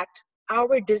that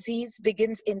our disease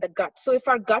begins in the gut. So if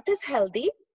our gut is healthy,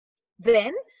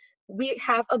 then we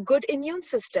have a good immune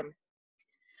system.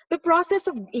 The process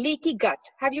of leaky gut.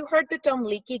 Have you heard the term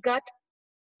leaky gut?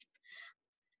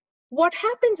 What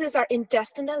happens is our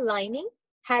intestinal lining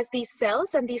has these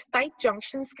cells, and these tight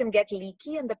junctions can get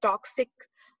leaky, and the toxic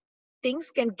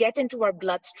things can get into our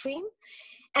bloodstream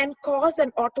and cause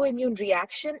an autoimmune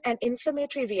reaction, an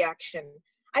inflammatory reaction.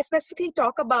 I specifically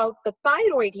talk about the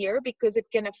thyroid here because it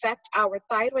can affect our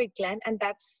thyroid gland, and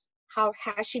that's how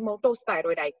Hashimoto's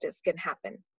thyroiditis can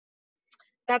happen.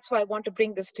 That's why I want to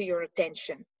bring this to your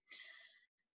attention.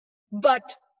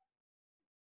 But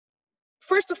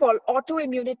first of all,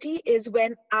 autoimmunity is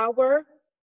when our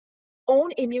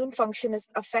own immune function is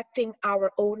affecting our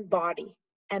own body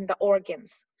and the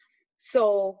organs.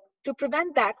 So to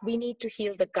prevent that, we need to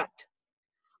heal the gut.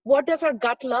 What does our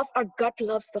gut love? Our gut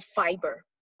loves the fiber,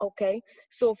 okay?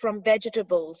 So from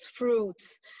vegetables,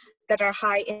 fruits that are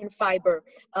high in fiber,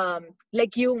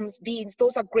 legumes, beans,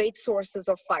 those are great sources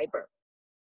of fiber.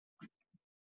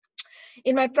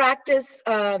 In my practice,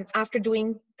 after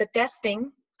doing the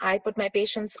testing, I put my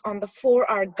patients on the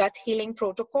 4-hour gut healing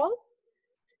protocol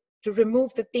to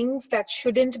remove the things that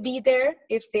shouldn't be there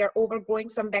if they're overgrowing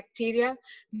some bacteria,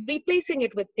 replacing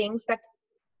it with things that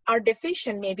are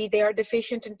deficient. Maybe they are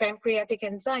deficient in pancreatic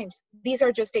enzymes. These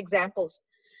are just examples.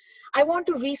 I want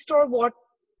to restore what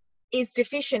is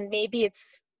deficient. Maybe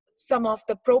it's some of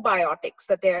the probiotics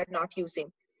that they're not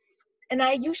using. And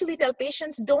I usually tell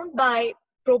patients, don't buy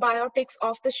probiotics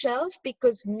off the shelf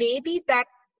because maybe that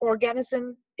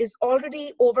organism is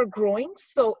already overgrowing.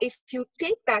 So if you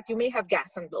take that, you may have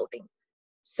gas and bloating.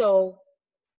 So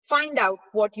find out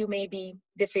what you may be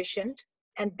deficient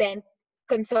and then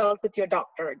consult with your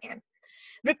doctor again.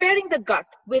 Repairing the gut.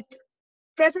 With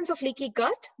presence of leaky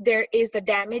gut, there is the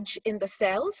damage in the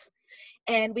cells,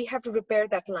 and we have to repair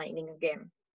that lining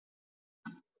again.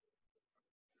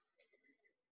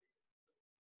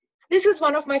 This is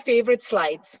one of my favorite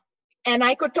slides. And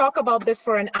I could talk about this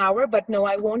for an hour, but no,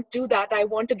 I won't do that. I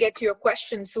want to get to your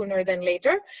questions sooner than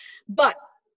later. But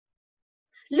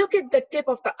look at the tip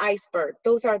of the iceberg.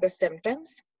 Those are the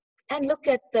symptoms. And look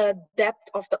at the depth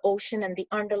of the ocean and the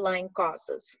underlying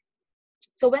causes.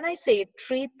 So when I say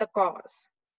treat the cause,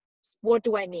 what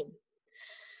do I mean?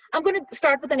 I'm going to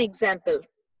start with an example.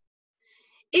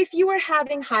 If you are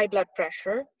having high blood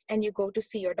pressure and you go to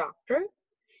see your doctor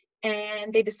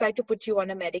and they decide to put you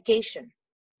on a medication,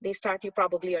 they start you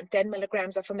probably on 10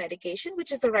 milligrams of a medication,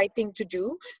 which is the right thing to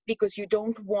do because you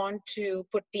don't want to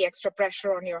put the extra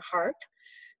pressure on your heart.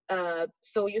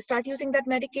 So you start using that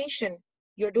medication.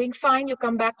 You're doing fine. You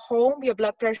come back home. Your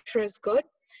blood pressure is good.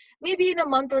 Maybe in a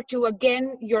month or two,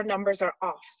 again, your numbers are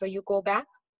off. So you go back.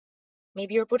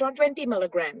 Maybe you're put on 20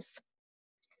 milligrams.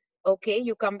 Okay,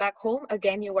 you come back home.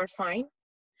 Again, you are fine.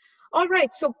 All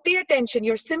right, so pay attention.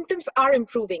 Your symptoms are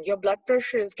improving. Your blood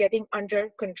pressure is getting under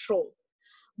control.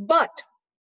 But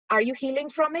are you healing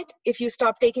from it? If you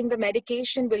stop taking the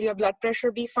medication, will your blood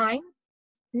pressure be fine?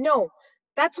 No.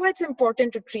 That's why it's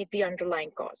important to treat the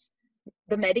underlying cause.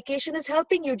 The medication is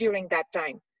helping you during that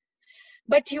time.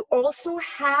 But you also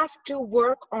have to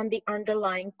work on the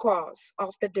underlying cause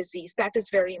of the disease. That is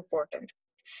very important.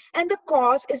 And the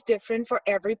cause is different for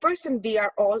every person. We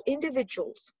are all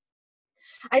individuals.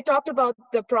 I talked about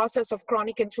the process of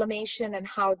chronic inflammation and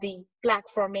how the plaque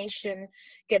formation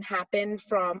can happen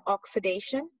from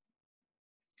oxidation.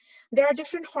 There are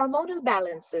different hormonal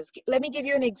balances. Let me give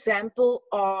you an example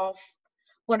of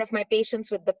one of my patients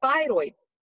with the thyroid.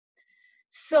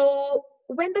 So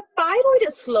when the thyroid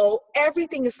is slow,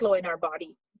 everything is slow in our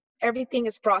body. Everything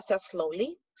is processed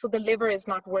slowly. So the liver is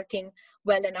not working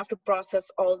well enough to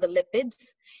process all the lipids.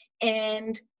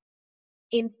 And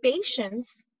in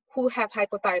patients who have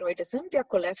hypothyroidism, their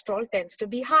cholesterol tends to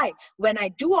be high. When I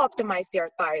do optimize their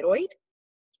thyroid,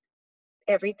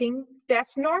 everything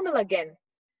tests normal again.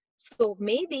 So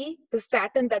maybe the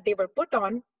statin that they were put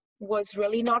on was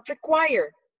really not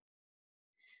required.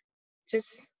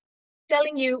 Just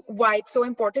telling you why it's so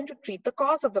important to treat the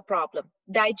cause of the problem.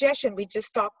 Digestion, we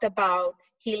just talked about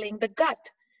healing the gut.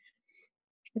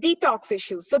 Detox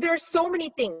issues. So there are so many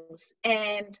things.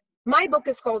 And my book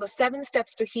is called The 7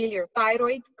 Steps to Heal Your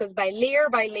Thyroid, because by layer,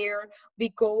 we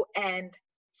go and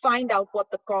find out what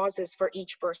the cause is for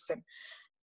each person.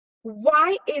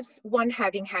 Why is one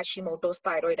having Hashimoto's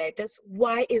thyroiditis?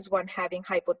 Why is one having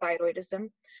hypothyroidism?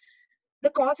 The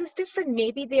cause is different.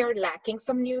 Maybe they are lacking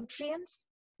some nutrients.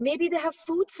 Maybe they have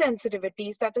food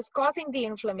sensitivities that is causing the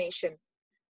inflammation.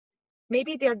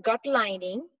 Maybe their gut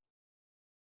lining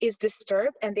is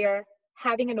disturbed and they are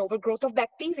having an overgrowth of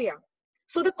bacteria.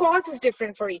 So the cause is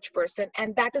different for each person,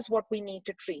 and that is what we need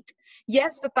to treat.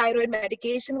 Yes, the thyroid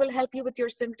medication will help you with your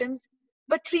symptoms,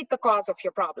 but treat the cause of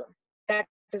your problem. That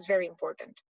is very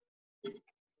important.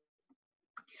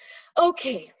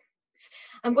 Okay,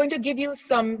 I'm going to give you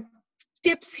some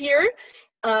tips here.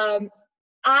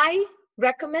 I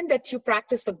recommend that you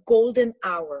practice the golden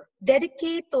hour.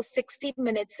 Dedicate those 60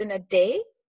 minutes in a day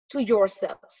to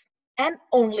yourself and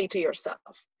only to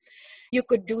yourself. You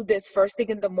could do this first thing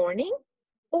in the morning,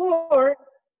 or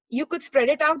you could spread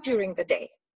it out during the day.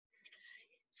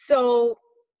 So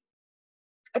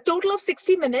a total of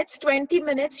 60 minutes, 20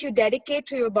 minutes you dedicate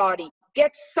to your body.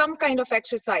 Get some kind of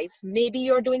exercise. Maybe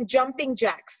you're doing jumping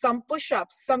jacks, some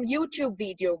push-ups, some YouTube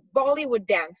video, Bollywood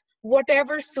dance,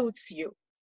 whatever suits you.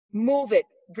 Move it,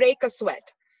 break a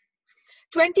sweat.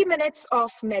 20 minutes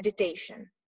of meditation.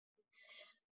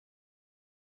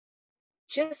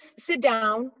 Just sit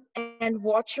down and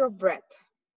watch your breath.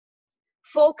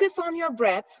 Focus on your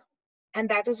breath, and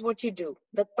that is what you do.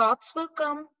 The thoughts will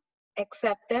come,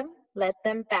 accept them, let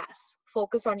them pass.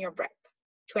 Focus on your breath.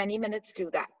 20 minutes, do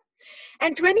that.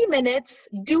 And 20 minutes,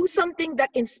 do something that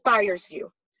inspires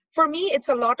you. For me, it's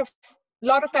a lot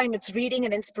of time it's reading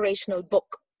an inspirational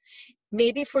book.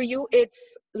 Maybe for you,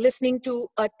 it's listening to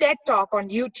a TED Talk on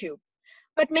YouTube.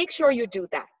 But make sure you do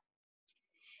that.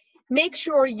 Make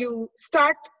sure you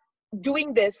start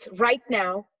doing this right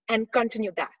now and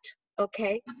continue that,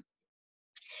 okay?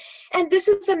 And this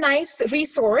is a nice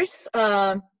resource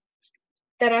that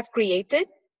I've created.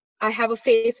 I have a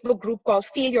Facebook group called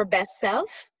Feel Your Best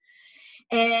Self.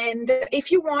 And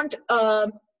if you want a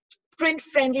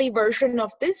print-friendly version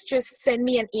of this, just send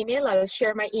me an email. I'll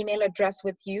share my email address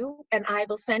with you and I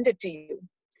will send it to you.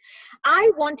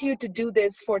 I want you to do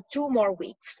this for 2 more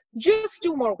weeks, just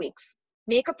 2 more weeks.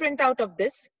 Make a printout of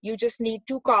this. You just need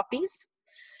 2 copies.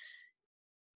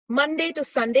 Monday to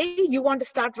Sunday, you want to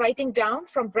start writing down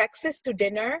from breakfast to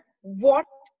dinner what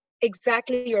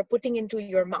exactly you're putting into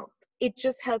your mouth. It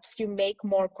just helps you make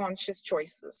more conscious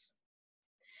choices.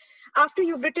 After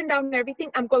you've written down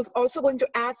everything, I'm also going to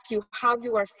ask you how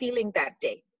you are feeling that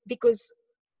day, because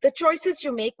the choices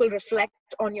you make will reflect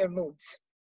on your moods.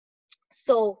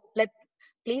 So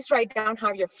please write down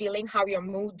how you're feeling, how your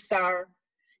moods are.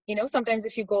 You know, sometimes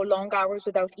if you go long hours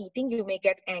without eating, you may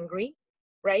get angry,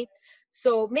 right?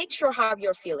 So make sure how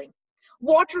you're feeling.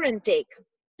 Water intake.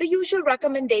 The usual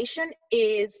recommendation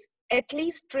is at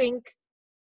least drink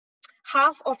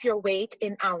half of your weight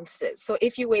in ounces. So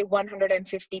if you weigh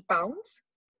 150 pounds,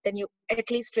 then you at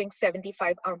least drink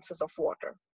 75 ounces of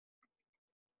water.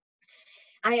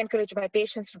 I encourage my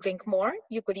patients to drink more.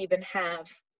 You could even have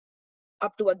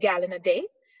up to 1 gallon a day,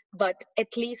 but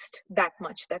at least that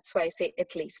much. That's why I say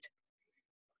at least.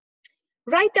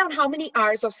 Write down how many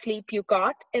hours of sleep you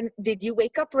got, and did you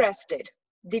wake up rested?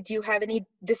 Did you have any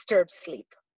disturbed sleep?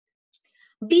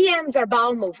 BMs are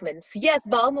bowel movements. Yes,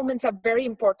 bowel movements are very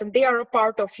important. They are a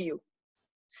part of you.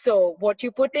 So what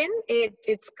you put in,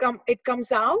 it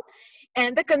comes out,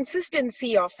 and the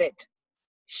consistency of it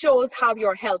shows how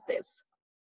your health is.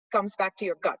 Comes back to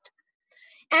your gut.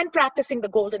 And practicing the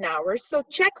golden hours. So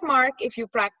check mark if you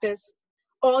practice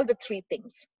all the 3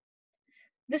 things.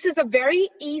 This is a very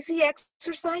easy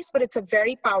exercise, but it's a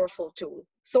very powerful tool.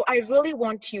 So I really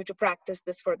want you to practice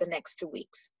this for the next 2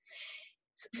 weeks.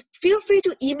 Feel free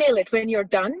to email it when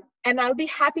you're done, and I'll be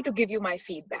happy to give you my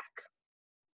feedback.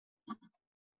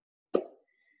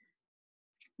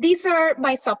 These are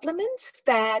my supplements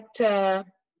that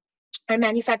are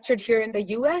manufactured here in the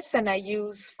US and I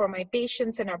use for my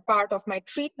patients and are part of my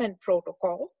treatment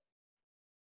protocol.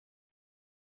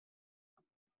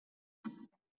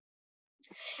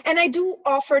 And I do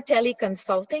offer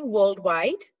teleconsulting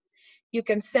worldwide. You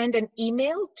can send an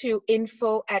email to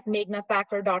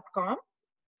info@meghnathacker.com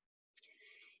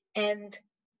and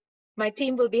my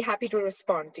team will be happy to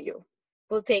respond to you.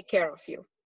 We'll take care of you.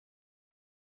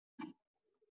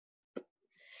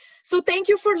 So thank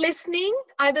you for listening.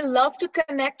 I will love to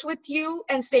connect with you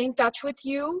and stay in touch with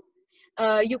you.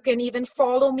 You can even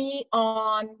follow me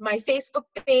on my Facebook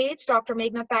page, Dr.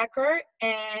 Meghna Thacker,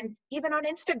 and even on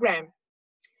Instagram.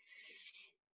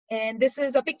 And this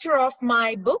is a picture of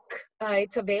my book.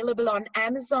 It's available on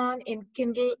Amazon in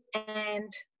Kindle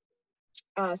and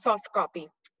soft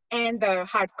copy and the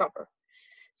hardcover.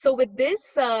 So with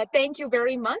this, thank you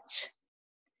very much.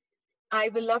 I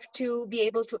will love to be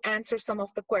able to answer some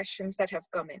of the questions that have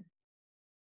come in.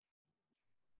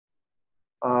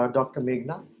 Dr.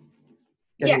 Meghna,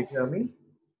 can Yes. you hear me?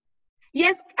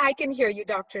 Yes, I can hear you,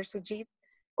 Dr. Sujit.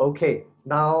 Okay,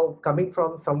 now coming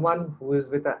from someone who is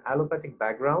with an allopathic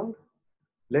background,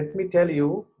 let me tell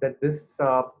you that this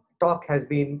talk has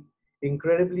been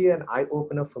incredibly an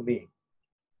eye-opener for me,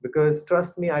 because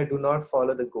trust me, I do not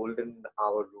follow the golden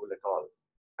hour rule at all.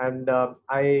 And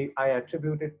I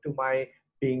attribute it to my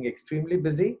being extremely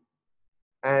busy.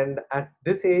 And at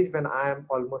this age, when I am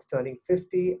almost turning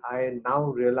 50, I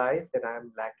now realize that I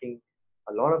am lacking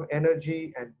a lot of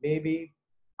energy, and maybe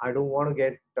I don't want to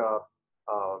get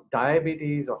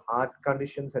diabetes or heart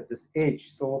conditions at this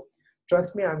age. So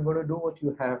trust me, I'm going to do what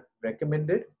you have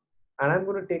recommended, and I'm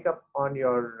going to take up on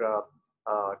your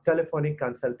telephonic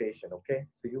consultation. Okay,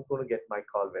 so you're going to get my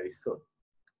call very soon.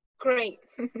 Great.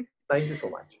 Thank you so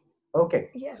much. Okay,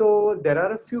 Yeah. so there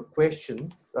are a few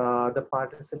questions the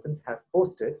participants have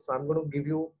posted. So I'm going to give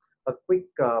you a quick,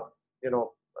 a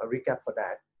recap for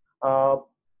that.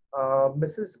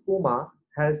 Mrs. Uma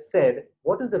has said,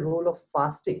 what is the role of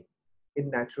fasting in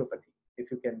naturopathy?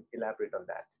 If you can elaborate on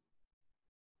that.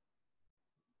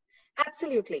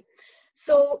 Absolutely.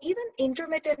 So even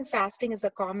intermittent fasting is a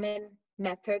common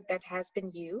method that has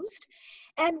been used.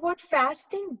 And what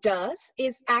fasting does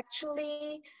is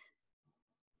actually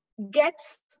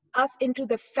gets us into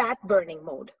the fat burning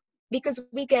mode, because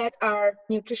we get our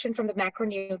nutrition from the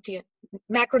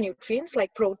macronutrients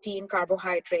like protein,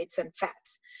 carbohydrates, and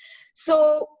fats.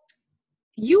 So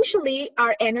usually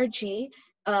our energy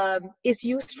is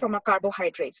used from our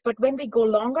carbohydrates, but when we go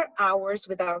longer hours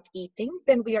without eating,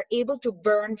 then we are able to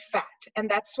burn fat. And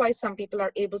that's why some people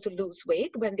are able to lose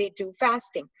weight when they do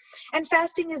fasting. And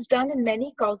fasting is done in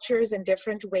many cultures in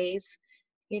different ways.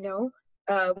 You know,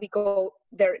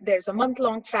 there's a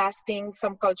month-long fasting.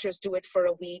 Some cultures do it for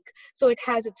a week. So it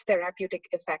has its therapeutic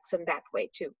effects in that way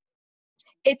too.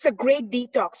 It's a great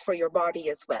detox for your body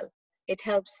as well. It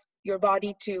helps your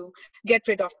body to get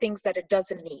rid of things that it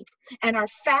doesn't need. And our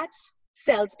fats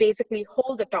cells basically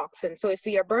hold the toxins. So if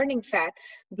we are burning fat,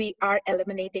 we are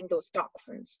eliminating those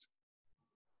toxins.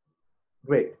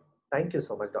 Great. Thank you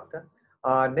so much, doctor.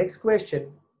 Next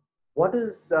question. What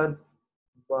is,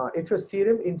 if your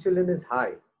serum insulin is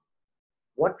high,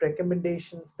 what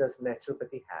recommendations does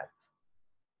naturopathy have?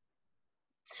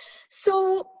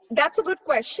 So that's a good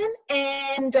question.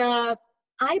 And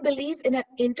I believe in an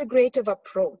integrative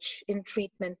approach in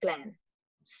treatment plan.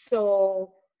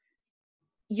 So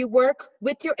you work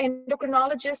with your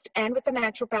endocrinologist and with a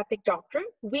naturopathic doctor.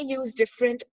 We use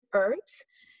different herbs.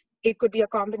 It could be a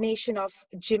combination of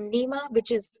gymnema, which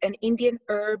is an Indian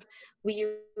herb. We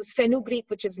use fenugreek,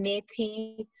 which is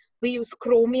methi. We use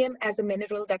chromium as a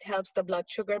mineral that helps the blood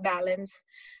sugar balance.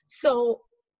 So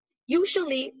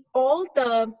usually all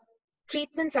the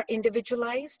treatments are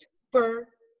individualized for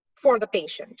the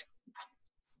patient.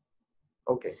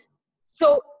 Okay.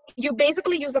 So you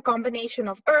basically use a combination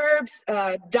of herbs,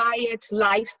 diet,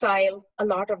 lifestyle, a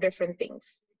lot of different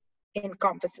things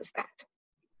encompasses that.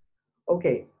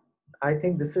 Okay. I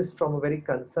think this is from a very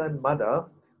concerned mother.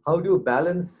 How do you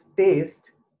balance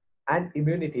taste and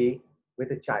immunity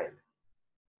with a child?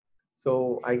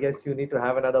 So I guess you need to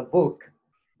have another book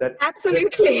that.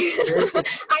 Absolutely.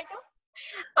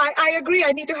 I agree.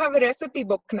 I need to have a recipe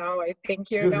book now, I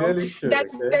think, you know. Really should.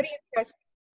 That's okay? very interesting.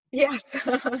 Yes,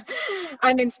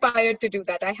 I'm inspired to do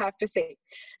that, I have to say.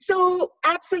 So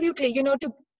absolutely, you know,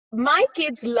 to my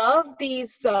kids love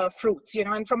these fruits, you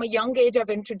know, and from a young age, I've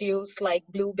introduced like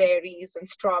blueberries and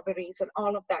strawberries and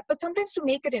all of that. But sometimes to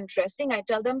make it interesting, I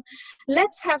tell them,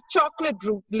 let's have chocolate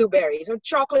blueberries or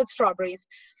chocolate strawberries.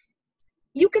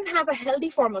 You can have a healthy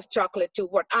form of chocolate too.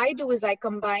 What I do is I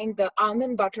combine the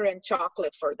almond butter and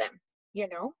chocolate for them, you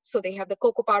know, so they have the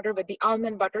cocoa powder with the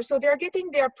almond butter. So they're getting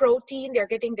their protein, they're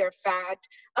getting their fat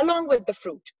along with the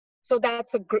fruit. So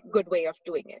that's a good way of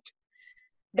doing it.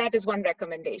 That is one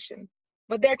recommendation.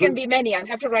 But there can Good. be many. I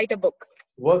have to write a book.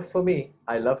 Works for me.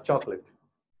 I love chocolate.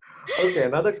 Okay,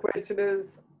 another question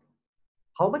is,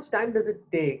 how much time does it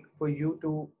take for you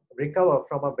to recover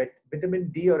from a vitamin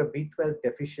D or a B12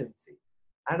 deficiency,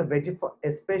 and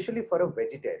especially for a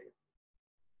vegetarian?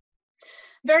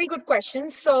 Very good question.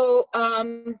 So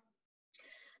the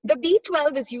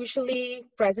B12 is usually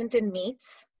present in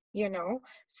meats, you know.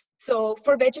 So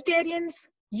for vegetarians,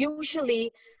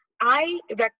 usually I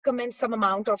recommend some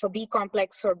amount of a B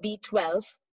complex or B12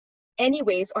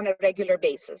 anyways on a regular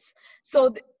basis.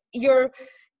 So even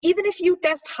if you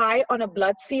test high on a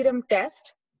blood serum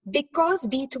test, because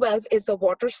B12 is a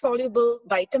water soluble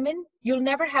vitamin, you'll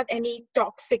never have any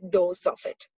toxic dose of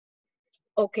it.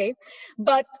 Okay,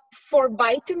 but for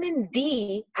vitamin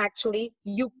D, actually,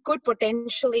 you could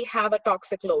potentially have a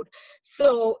toxic load.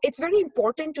 So it's very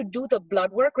important to do the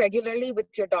blood work regularly with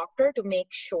your doctor to make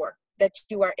sure that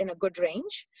you are in a good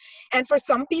range. And for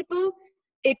some people,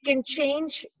 it can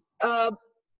change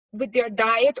with their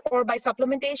diet or by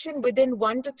supplementation within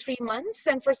 1 to 3 months.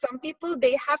 And for some people,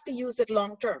 they have to use it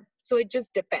long term. So it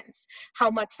just depends how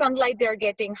much sunlight they're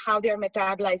getting, how they're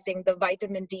metabolizing the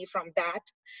vitamin D from that,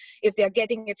 if they're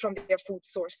getting it from their food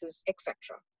sources, etc.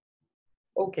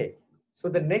 Okay, so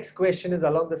the next question is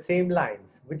along the same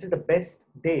lines. Which is the best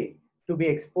day to be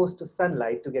exposed to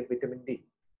sunlight to get vitamin D,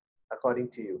 according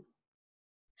to you?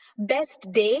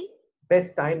 Best day?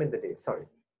 Best time in the day, sorry.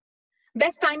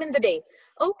 Best time in the day.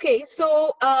 Okay,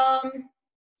 so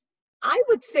I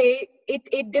would say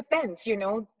it depends, you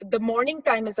know. The morning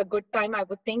time is a good time, I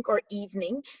would think, or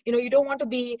evening. You know, you don't want to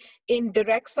be in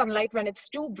direct sunlight when it's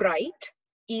too bright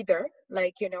either.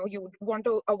 Like, you know, you want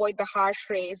to avoid the harsh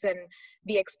rays and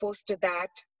be exposed to that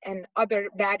and other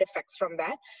bad effects from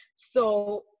that.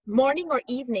 So morning or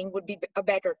evening would be a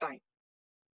better time.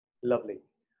 Lovely.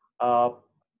 Uh,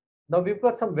 Now we've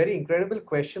got some very incredible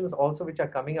questions also which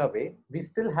are coming our way. We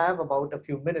still have about a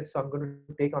few minutes, so I'm going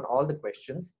to take on all the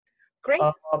questions. Great.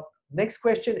 Next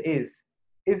question is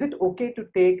it okay to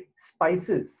take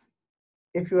spices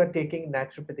if you are taking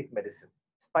naturopathic medicine?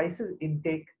 Spices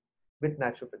intake with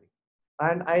naturopathy.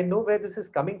 And I know where this is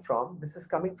coming from. This is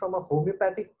coming from a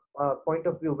homeopathic point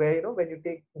of view where, you know, when you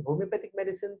take homeopathic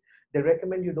medicine, they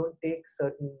recommend you don't take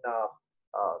certain,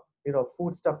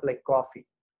 food stuff like coffee.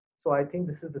 So I think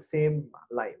this is the same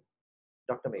line,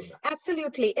 Dr. Meghna.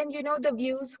 Absolutely. And you know, the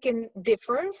views can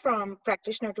differ from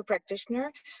practitioner to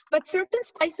practitioner, but certain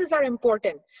spices are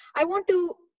important. I want to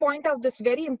point out this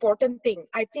very important thing.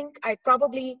 I think I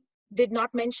probably did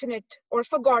not mention it or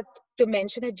forgot to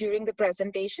mention it during the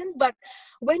presentation, but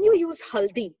when you use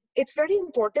haldi, it's very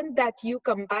important that you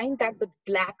combine that with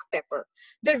black pepper.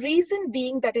 The reason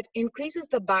being that it increases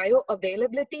the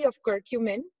bioavailability of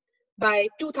curcumin by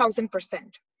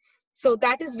 2000%. So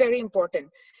that is very important.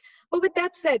 But with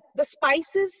that said, the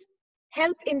spices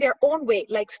help in their own way,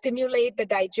 like stimulate the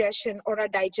digestion or our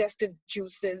digestive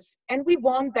juices. And we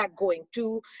want that going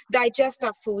to digest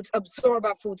our foods, absorb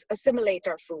our foods, assimilate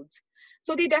our foods.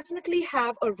 So they definitely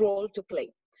have a role to play.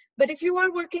 But if you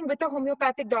are working with a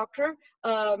homeopathic doctor,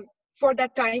 for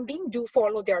that time being, do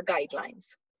follow their guidelines.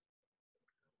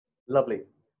 Lovely.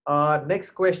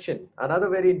 Next question. Another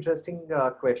very interesting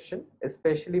question,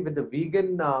 especially with the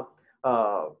vegan,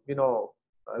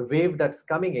 wave that's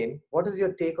coming in. What is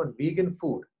your take on vegan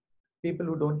food? People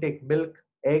who don't take milk,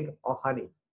 egg, or honey.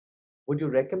 Would you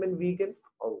recommend vegan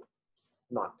or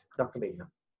not, Dr. Meghna?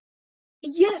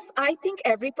 Yes, I think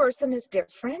every person is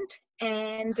different,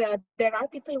 and there are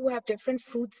people who have different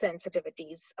food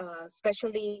sensitivities,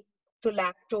 especially to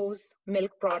lactose,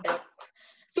 milk products.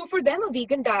 So for them, a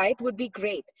vegan diet would be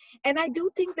great. And I do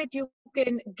think that you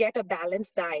can get a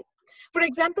balanced diet. For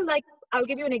example, like I'll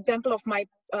give you an example of my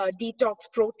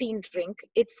detox protein drink.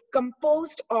 It's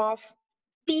composed of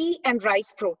pea and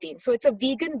rice protein. So it's a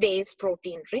vegan-based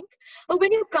protein drink. But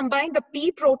when you combine the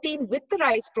pea protein with the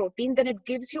rice protein, then it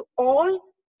gives you all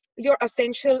your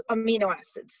essential amino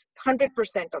acids, 100%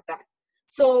 of that.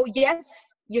 So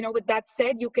yes, you know, with that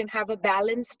said, you can have a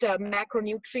balanced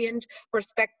macronutrient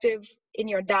perspective in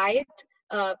your diet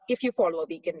if you follow a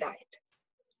vegan diet.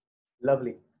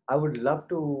 Lovely. I would love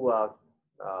to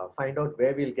find out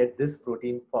where we'll get this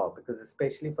protein for, because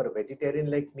especially for a vegetarian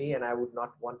like me, and I would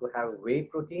not want to have whey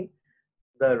protein,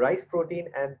 the rice protein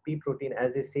and pea protein,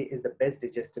 as they say, is the best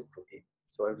digestive protein.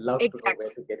 So I'd love to know where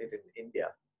Exactly. to get it in India.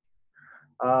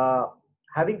 Uh,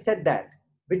 Having said that,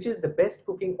 which is the best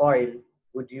cooking oil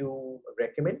would you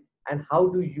recommend, and how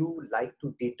do you like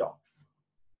to detox?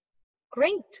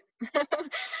 Great.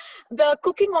 The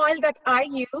cooking oil that I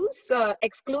use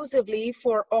exclusively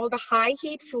for all the high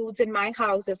heat foods in my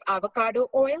house is avocado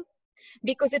oil,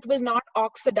 because it will not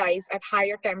oxidize at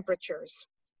higher temperatures.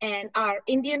 And our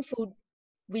Indian food,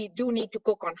 we do need to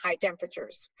cook on high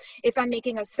temperatures. If I'm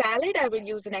making a salad, I will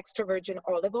use an extra virgin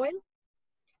olive oil.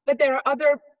 But there are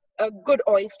other good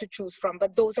oils to choose from,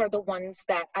 but those are the ones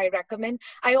that I recommend.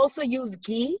 I also use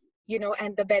ghee,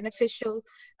 and the beneficial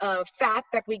fat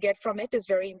that we get from it is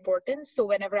very important. So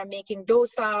whenever I'm making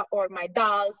dosa or my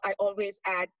dals, I always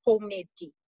add homemade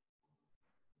ghee.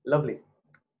 Lovely.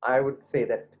 I would say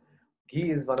that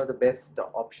ghee is one of the best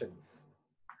options.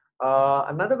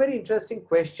 Another very interesting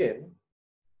question: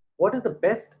 what is the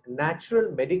best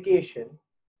natural medication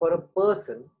for a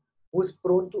person who's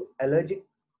prone to allergic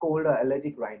cold or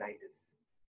allergic rhinitis?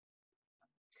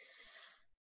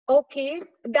 Okay,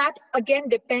 that again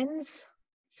depends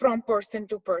from person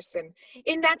to person.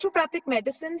 In naturopathic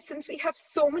medicine, since we have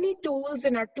so many tools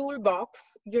in our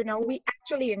toolbox, we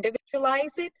actually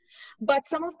individualize it. But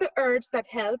some of the herbs that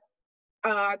help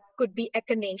could be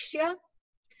echinacea,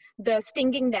 the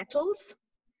stinging nettles,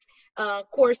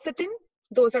 quercetin.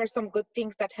 Those are some good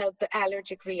things that help the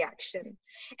allergic reaction.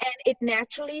 And it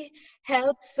naturally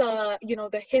helps,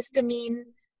 the histamine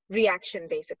reaction,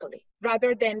 basically,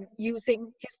 rather than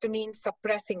using histamine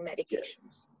suppressing medications.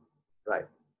 Yes, right.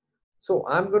 So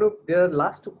there are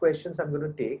last two questions I'm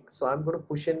going to take. So I'm going to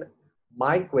push in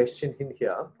my question in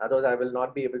here. Otherwise, I will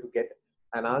not be able to get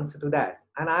an answer to that.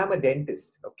 And I'm a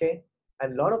dentist, okay?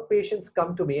 And a lot of patients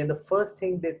come to me, and the first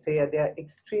thing they say are they are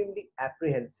extremely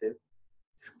apprehensive,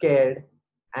 scared,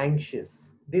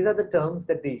 anxious. These are the terms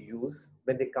that they use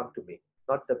when they come to me.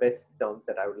 Not the best terms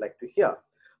that I would like to hear.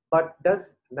 But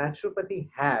does naturopathy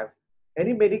have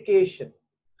any medication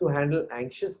to handle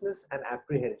anxiousness and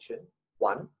apprehension?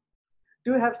 One,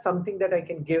 do you have something that I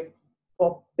can give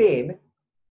for pain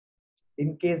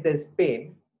in case there's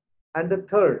pain? And the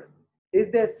third,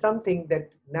 is there something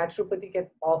that naturopathy can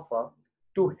offer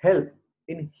to help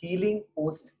in healing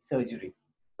post surgery?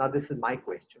 Now, this is my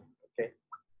question. Okay.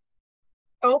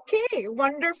 Okay,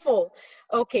 wonderful.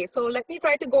 Okay, so let me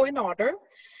try to go in order.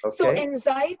 So Okay.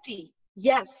 anxiety,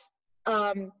 yes.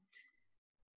 Um,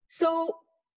 so,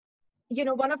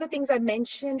 one of the things I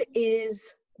mentioned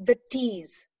is the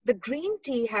teas. The green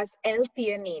tea has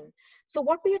L-theanine. So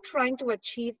what we are trying to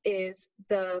achieve is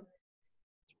the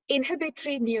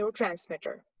inhibitory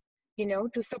neurotransmitter,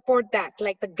 to support that,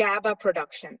 like the GABA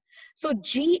production. So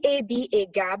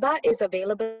GABA, GABA is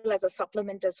available as a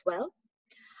supplement as well.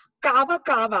 Kava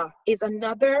kava is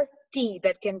another tea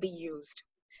that can be used.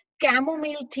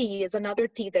 Chamomile tea is another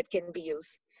tea that can be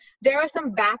used. There are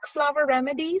some back flower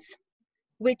remedies,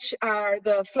 which are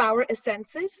the flower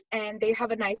essences, and they have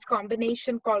a nice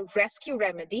combination called Rescue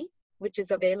Remedy, which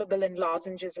is available in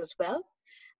lozenges as well,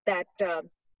 that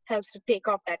helps to take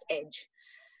off that edge.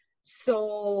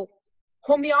 So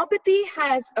homeopathy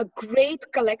has a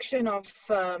great collection of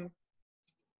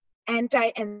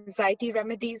anti-anxiety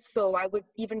remedies. So I would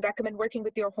even recommend working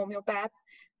with your homeopath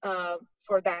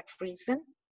for that reason,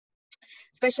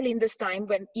 especially in this time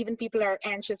when even people are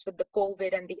anxious with the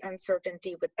COVID and the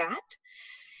uncertainty with that.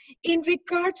 In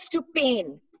regards to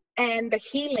pain and the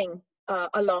healing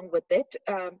along with it,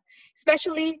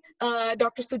 especially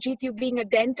Dr. Sujit, you being a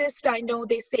dentist, I know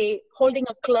they say holding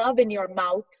a club in your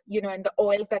mouth, and the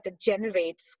oils that it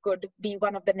generates could be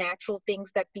one of the natural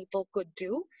things that people could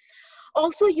do.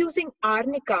 Also using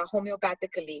arnica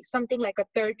homeopathically, something like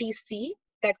a 30C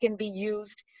that can be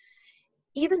used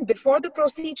even before the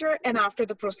procedure and after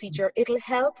the procedure. It'll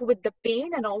help with the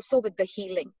pain and also with the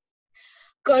healing.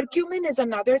 Curcumin is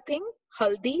another thing,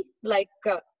 haldi,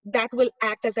 that will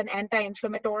act as an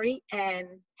anti-inflammatory and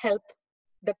help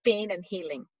the pain and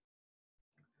healing.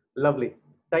 Lovely.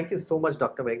 Thank you so much,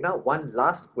 Dr. Meghna. One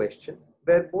last question,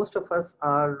 where most of us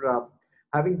are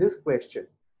having this question.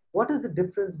 What is the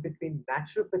difference between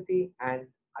naturopathy and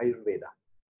Ayurveda?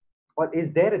 Or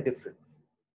is there a difference?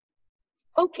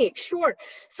 Okay, sure.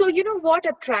 So what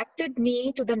attracted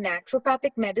me to the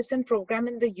naturopathic medicine program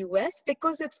in the US?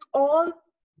 Because it's all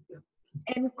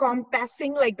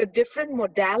encompassing like the different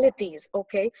modalities.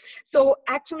 Okay, so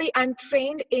actually I'm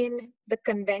trained in the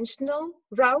conventional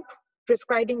route,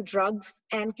 prescribing drugs,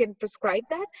 and can prescribe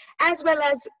that, as well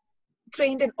as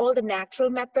trained in all the natural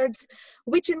methods,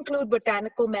 which include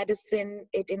botanical medicine,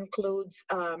 it includes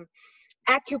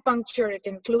acupuncture, it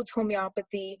includes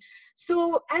homeopathy.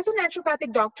 So as a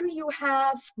naturopathic doctor, you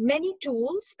have many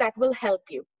tools that will help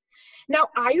you. Now,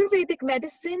 Ayurvedic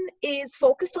medicine is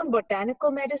focused on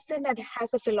botanical medicine and has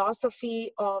the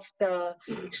philosophy of the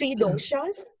three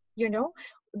doshas, you know.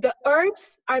 The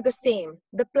herbs are the same,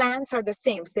 the plants are the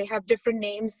same. They have different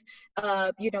names,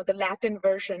 the Latin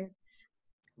version,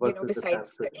 Versus the besides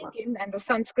the Sanskrit ones. Indian and the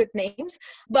Sanskrit names.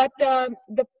 But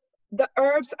the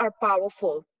herbs are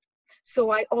powerful.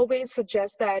 So I always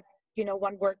suggest that,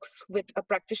 one works with a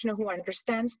practitioner who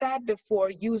understands that before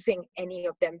using any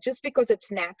of them. Just because it's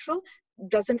natural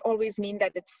doesn't always mean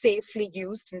that it's safely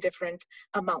used in different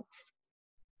amounts.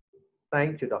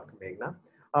 Thank you, Dr. Meghna.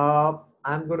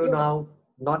 I'm going to now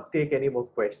not take any more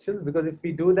questions, because if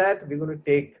we do that, we're going to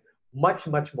take much,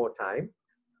 much more time.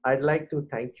 I'd like to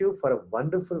thank you for a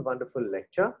wonderful, wonderful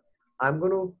lecture. I'm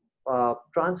going to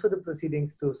transfer the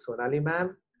proceedings to Sonali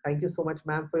ma'am. Thank you so much,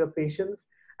 ma'am, for your patience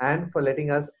and for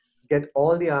letting us get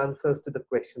all the answers to the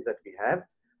questions that we have.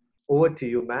 Over to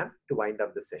you, ma'am, to wind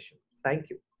up the session. Thank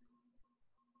you.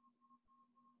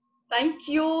 Thank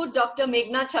you, Dr.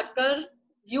 Meghna Thacker.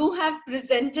 You have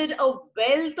presented a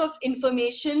wealth of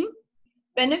information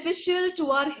beneficial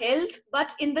to our health,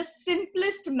 but in the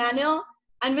simplest manner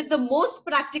and with the most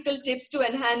practical tips to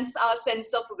enhance our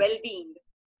sense of well-being.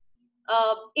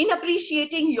 In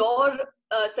appreciating your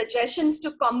suggestions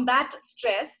to combat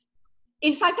stress,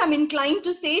 in fact, I'm inclined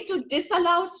to say to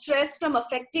disallow stress from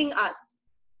affecting us.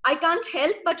 I can't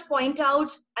help but point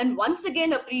out and once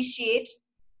again appreciate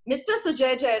Mr.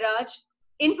 Sujay Jairaj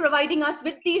in providing us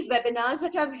with these webinars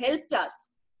that have helped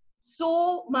us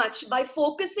so much by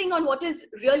focusing on what is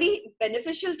really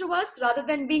beneficial to us rather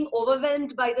than being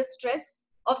overwhelmed by the stress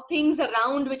of things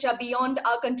around which are beyond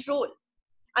our control.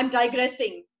 I'm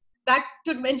digressing. Back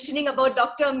to mentioning about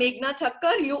Dr. Meghna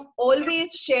Thacker, you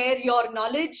always share your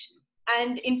knowledge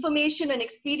and information and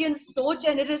experience so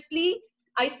generously.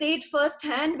 I say it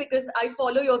firsthand because I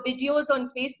follow your videos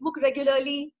on Facebook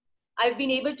regularly. I've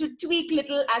been able to tweak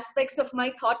little aspects of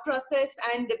my thought process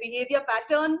and behavior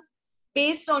patterns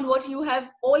based on what you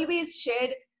have always shared,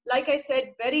 like I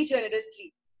said, very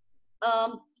generously.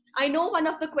 I know one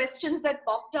of the questions that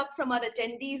popped up from our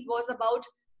attendees was about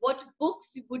what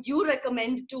books would you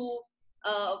recommend to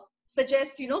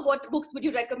suggest, what books would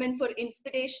you recommend for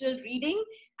inspirational reading?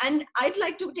 And I'd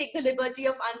like to take the liberty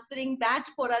of answering that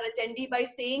for our attendee by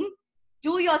saying,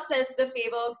 do yourself the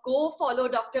favor, go follow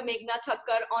Dr. Meghna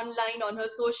Thacker online on her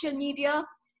social media.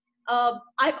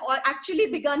 I've actually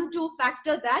begun to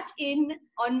factor that in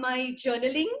on my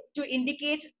journaling to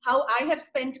indicate how I have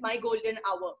spent my golden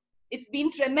hour. It's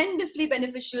been tremendously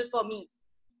beneficial for me.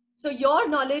 So your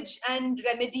knowledge and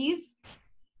remedies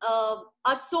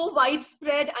are so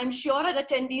widespread. I'm sure our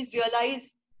attendees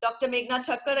realize, Dr. Meghna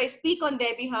Thacker, I speak on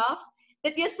their behalf,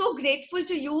 that we are so grateful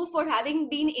to you for having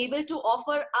been able to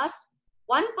offer us,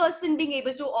 one person being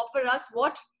able to offer us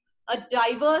what a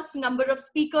diverse number of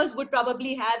speakers would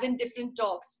probably have in different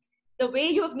talks. The way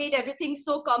you have made everything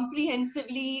so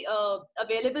comprehensively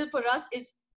available for us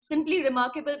is simply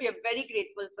remarkable. We are very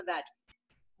grateful for that.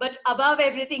 But above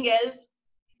everything else,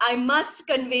 I must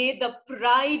convey the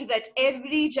pride that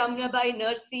every Jamnabai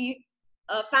Narsee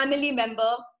family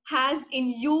member has in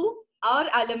you, our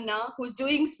alumna, who's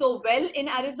doing so well in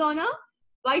Arizona.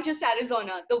 Why just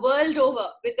Arizona? The world over,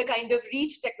 with the kind of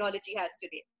reach technology has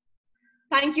today.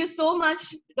 Thank you so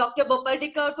much, Dr.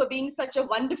 Bopardikar, for being such a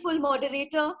wonderful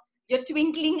moderator. Your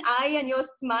twinkling eye and your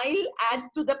smile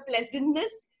adds to the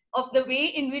pleasantness of the way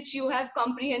in which you have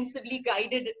comprehensively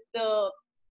guided the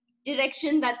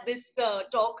direction that this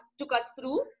talk took us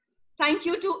through. Thank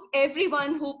you to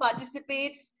everyone who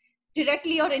participates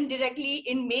directly or indirectly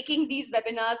in making these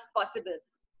webinars possible.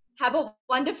 Have a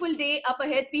wonderful day up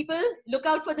ahead, people. Look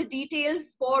out for the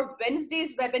details for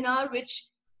Wednesday's webinar, which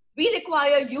we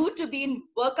require you to be in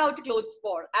workout clothes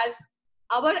for, as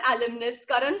our alumnus,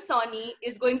 Karan Sawhney,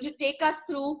 is going to take us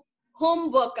through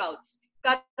home workouts.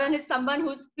 Karan is someone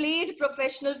who's played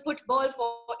professional football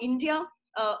for India,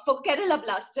 for Kerala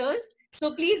Blasters.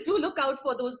 So please do look out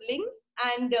for those links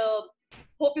and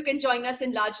hope you can join us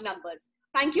in large numbers.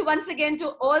 Thank you once again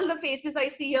to all the faces I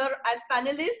see here as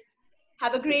panelists.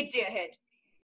 Have a great day ahead.